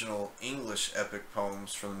original English epic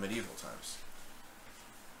poems from the medieval times.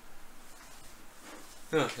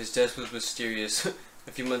 Oh, his death was mysterious.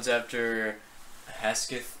 A few months after a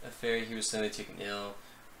Hasketh affair, he was suddenly taken ill.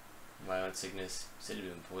 Violent sickness. Said he'd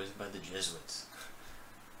been poisoned by the Jesuits.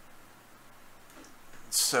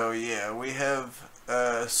 So yeah, we have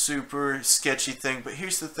a super sketchy thing, but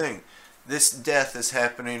here's the thing. This death is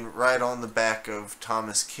happening right on the back of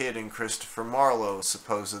Thomas Kidd and Christopher Marlowe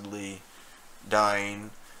supposedly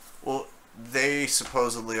dying. Well, they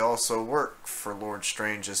supposedly also work for Lord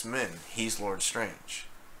Strange's men. He's Lord Strange.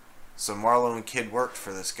 So Marlowe and Kidd worked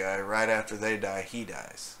for this guy. Right after they die, he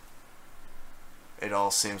dies. It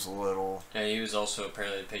all seems a little... And he was also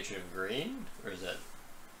apparently a patron of green? Or is that...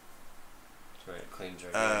 That's what it claims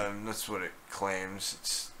right now? That's what it claims.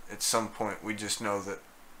 It's, at some point, we just know that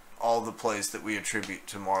all the plays that we attribute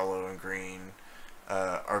to Marlowe and Green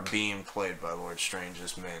are being played by Lord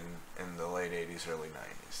Strange's men in the late 80s, early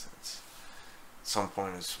 90s. That's at some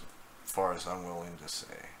point as far as I'm willing to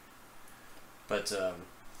say. But,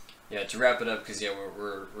 yeah, to wrap it up, because, yeah,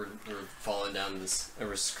 we're falling down this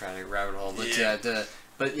aristocratic rabbit hole.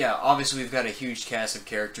 But, yeah, obviously we've got a huge cast of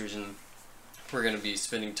characters, and we're going to be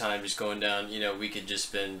spending time just going down. You know, we could just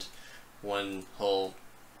spend one whole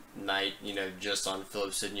night, you know, just on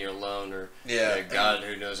Philip Sidney alone, or God,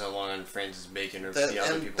 who knows how long on Francis Bacon or the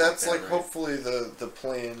other people. That's like that, right? Hopefully the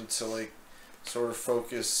plan to like sort of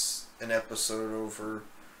focus an episode over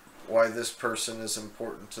why this person is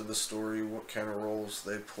important to the story, what kind of roles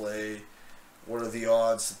they play, what are the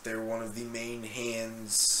odds that they're one of the main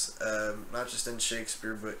hands, not just in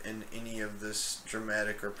Shakespeare but in any of this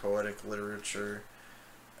dramatic or poetic literature.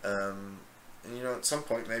 And, you know, at some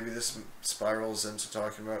point maybe this spirals into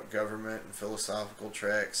talking about government and philosophical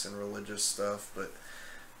tracts and religious stuff, but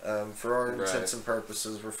for our intents and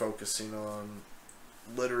purposes, we're focusing on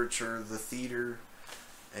literature, the theater,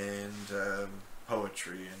 and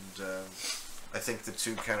poetry. And I think the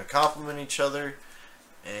two kind of complement each other,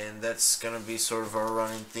 and that's going to be sort of our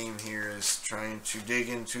running theme here, is trying to dig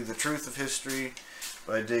into the truth of history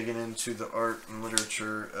by digging into the art and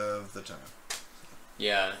literature of the time.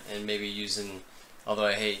 Yeah, and maybe using, although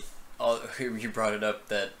I hate, you brought it up,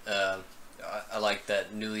 that I like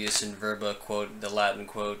that nullius in verba quote, the Latin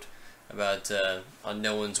quote about on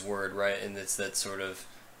no one's word, right? And it's that sort of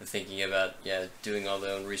thinking about, doing all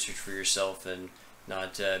the own research for yourself and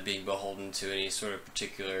not being beholden to any sort of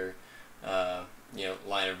particular,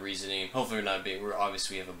 line of reasoning. Hopefully we're not being,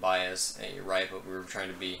 obviously we have a bias, and you're right, but we're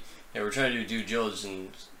trying to be, we're trying to do due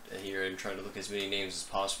diligence here and trying to look at as many names as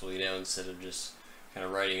possible, instead of just kind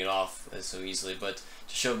of writing it off so easily, but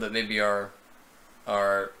to show that maybe our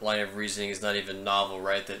line of reasoning is not even novel,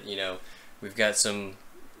 right? That we've got some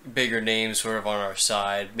bigger names sort of on our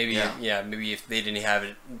side. Maybe maybe if they didn't have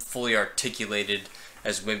it fully articulated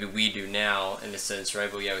as maybe we do now, in a sense, right?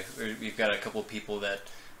 But we've got a couple of people that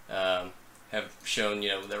have shown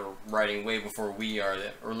that were writing way before we are,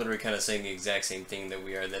 that are literally kind of saying the exact same thing that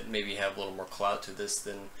we are, that maybe have a little more clout to this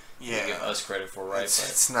than we give us credit for, right?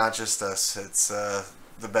 It's not just us. It's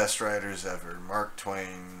the best writers ever. Mark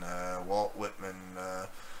Twain, Walt Whitman,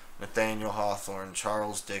 Nathaniel Hawthorne,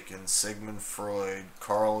 Charles Dickens, Sigmund Freud,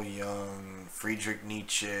 Carl Jung, Friedrich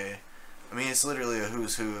Nietzsche, I mean, it's literally a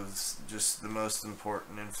who's who of just the most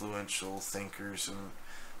important, influential thinkers and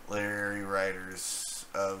literary writers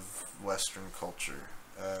of Western culture.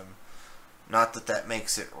 Not that that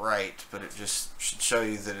makes it right, but it just should show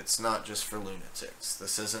you that it's not just for lunatics.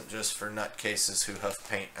 This isn't just for nutcases who huff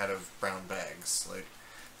paint out of brown bags. Like,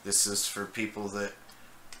 this is for people that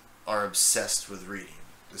are obsessed with reading.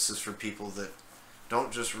 This is for people that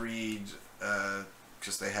don't just read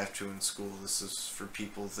because they have to in school. This is for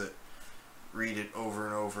people that read it over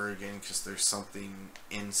and over again because there's something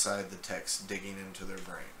inside the text digging into their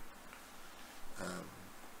brain.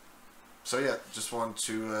 So yeah, just wanted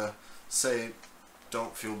to say,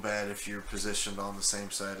 don't feel bad if you're positioned on the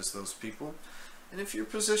same side as those people. And if you're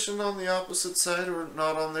positioned on the opposite side or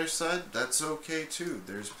not on their side, that's okay too.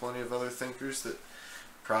 There's plenty of other thinkers that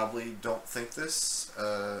probably don't think this,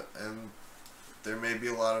 and there may be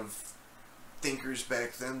a lot of thinkers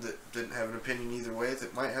back then that didn't have an opinion either way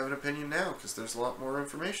that might have an opinion now because there's a lot more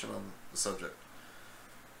information on the subject.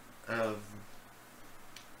 And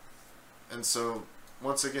so,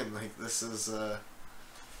 once again, like, this is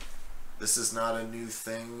not a new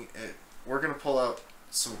thing. We're going to pull out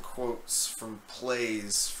some quotes from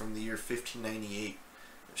plays from the year 1598. It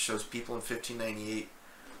shows people in 1598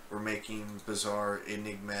 were making bizarre,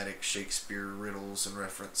 enigmatic Shakespeare riddles and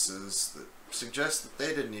references that suggest that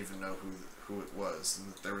they didn't even know who it was,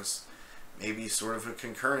 and that there was maybe sort of a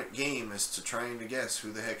concurrent game as to trying to guess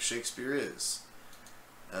who the heck Shakespeare is.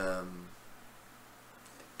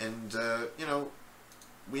 You know,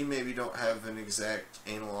 we maybe don't have an exact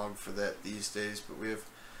analog for that these days, but we have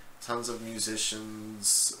tons of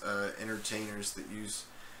musicians, entertainers that use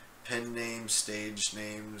pen names, stage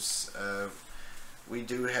names. We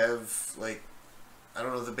do have, like, I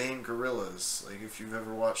don't know, the band Gorillaz. Like, if you've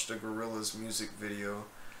ever watched a Gorillaz music video,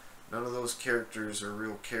 none of those characters are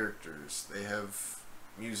real characters. They have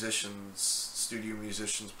musicians, studio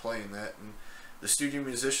musicians playing that, and the studio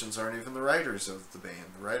musicians aren't even the writers of the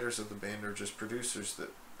band. The writers of the band are just producers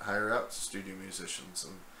that hire out studio musicians.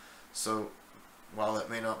 And so, while that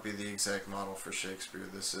may not be the exact model for Shakespeare,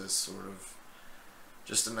 this is sort of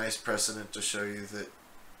just a nice precedent to show you that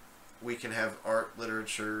we can have art,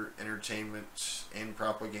 literature, entertainment, and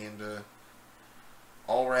propaganda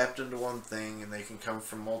all wrapped into one thing, and they can come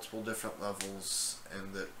from multiple different levels,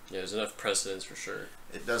 and that there's enough precedence for sure.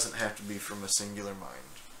 It doesn't have to be from a singular mind.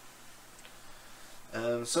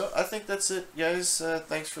 So I think that's it, guys.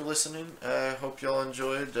 Thanks for listening. Hope y'all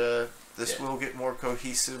enjoyed. This will get more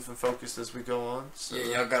cohesive and focused as we go on. So.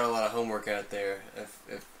 Yeah, y'all got a lot of homework out there.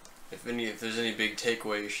 If there's any big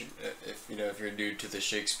takeaway, you should, if you're new to the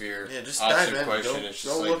Shakespeare just Authorship dive in. question, it's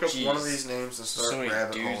just go like, look up geez, one of these names and start so many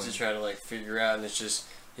rabbit dudes holing. to try to like figure out, and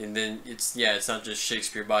then it's not just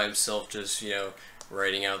Shakespeare by himself, just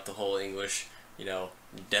writing out the whole English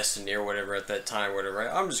destiny or whatever at that time, or whatever. Right?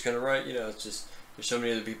 I'm just gonna write. It's just there's so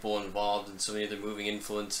many other people involved and so many other moving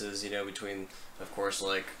influences. Between, of course,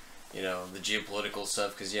 like. The geopolitical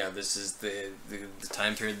stuff, because this is the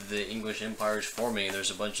time period that the English Empire is forming.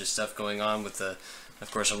 There's a bunch of stuff going on with of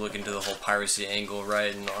course I'm looking to the whole piracy angle,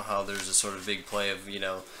 right, and how there's a sort of big play of the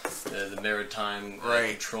maritime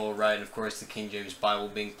control, right, and of course the King James Bible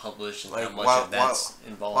being published and how much of that's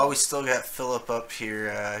involved. While we still got Philip up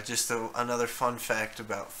here, just another fun fact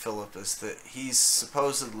about Philip is that he's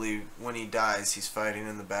supposedly, when he dies, he's fighting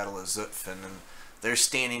in the Battle of Zutphen, and they're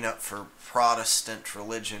standing up for Protestant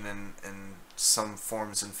religion in some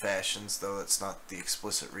forms and fashions, though that's not the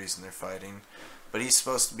explicit reason they're fighting. But he's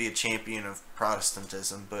supposed to be a champion of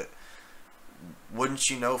Protestantism, but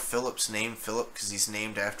wouldn't you know Philip's named Philip because he's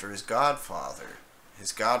named after his godfather.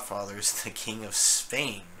 His godfather is the King of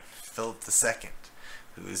Spain, Philip II,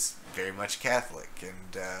 who is very much Catholic.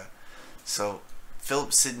 And so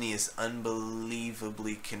Philip Sidney is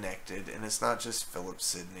unbelievably connected, and it's not just Philip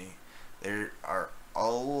Sidney. There are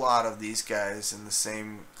a lot of these guys in the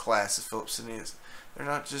same class as Philip Sidney is. They're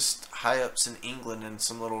not just high-ups in England in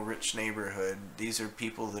some little rich neighborhood. These are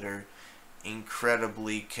people that are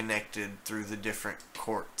incredibly connected through the different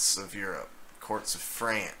courts of Europe. Courts of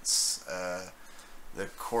France, the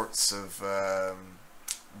courts of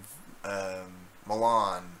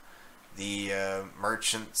Milan, the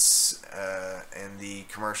merchants and the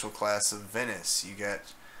commercial class of Venice. You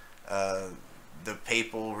got the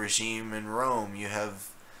papal regime in Rome, you have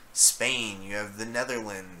Spain, you have the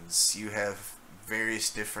Netherlands, you have various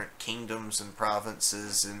different kingdoms and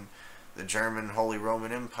provinces in the German Holy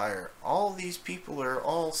Roman Empire. All these people are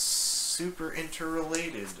all super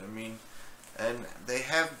interrelated. I mean, and they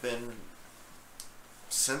have been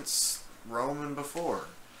since Rome and before.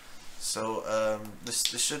 So this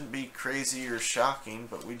shouldn't be crazy or shocking,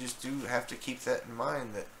 but we just do have to keep that in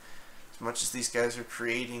mind, that much as these guys are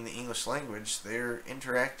creating the English language, they're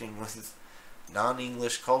interacting with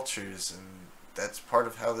non-English cultures, and that's part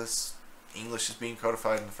of how this English is being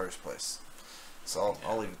codified in the first place. So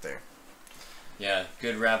I'll leave it there. Yeah,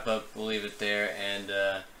 good wrap up. We'll leave it there, and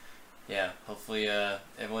hopefully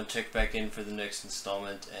everyone check back in for the next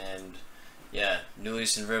installment. And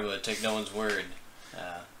Nullius in Verba, take no one's word.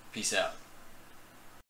 Peace out.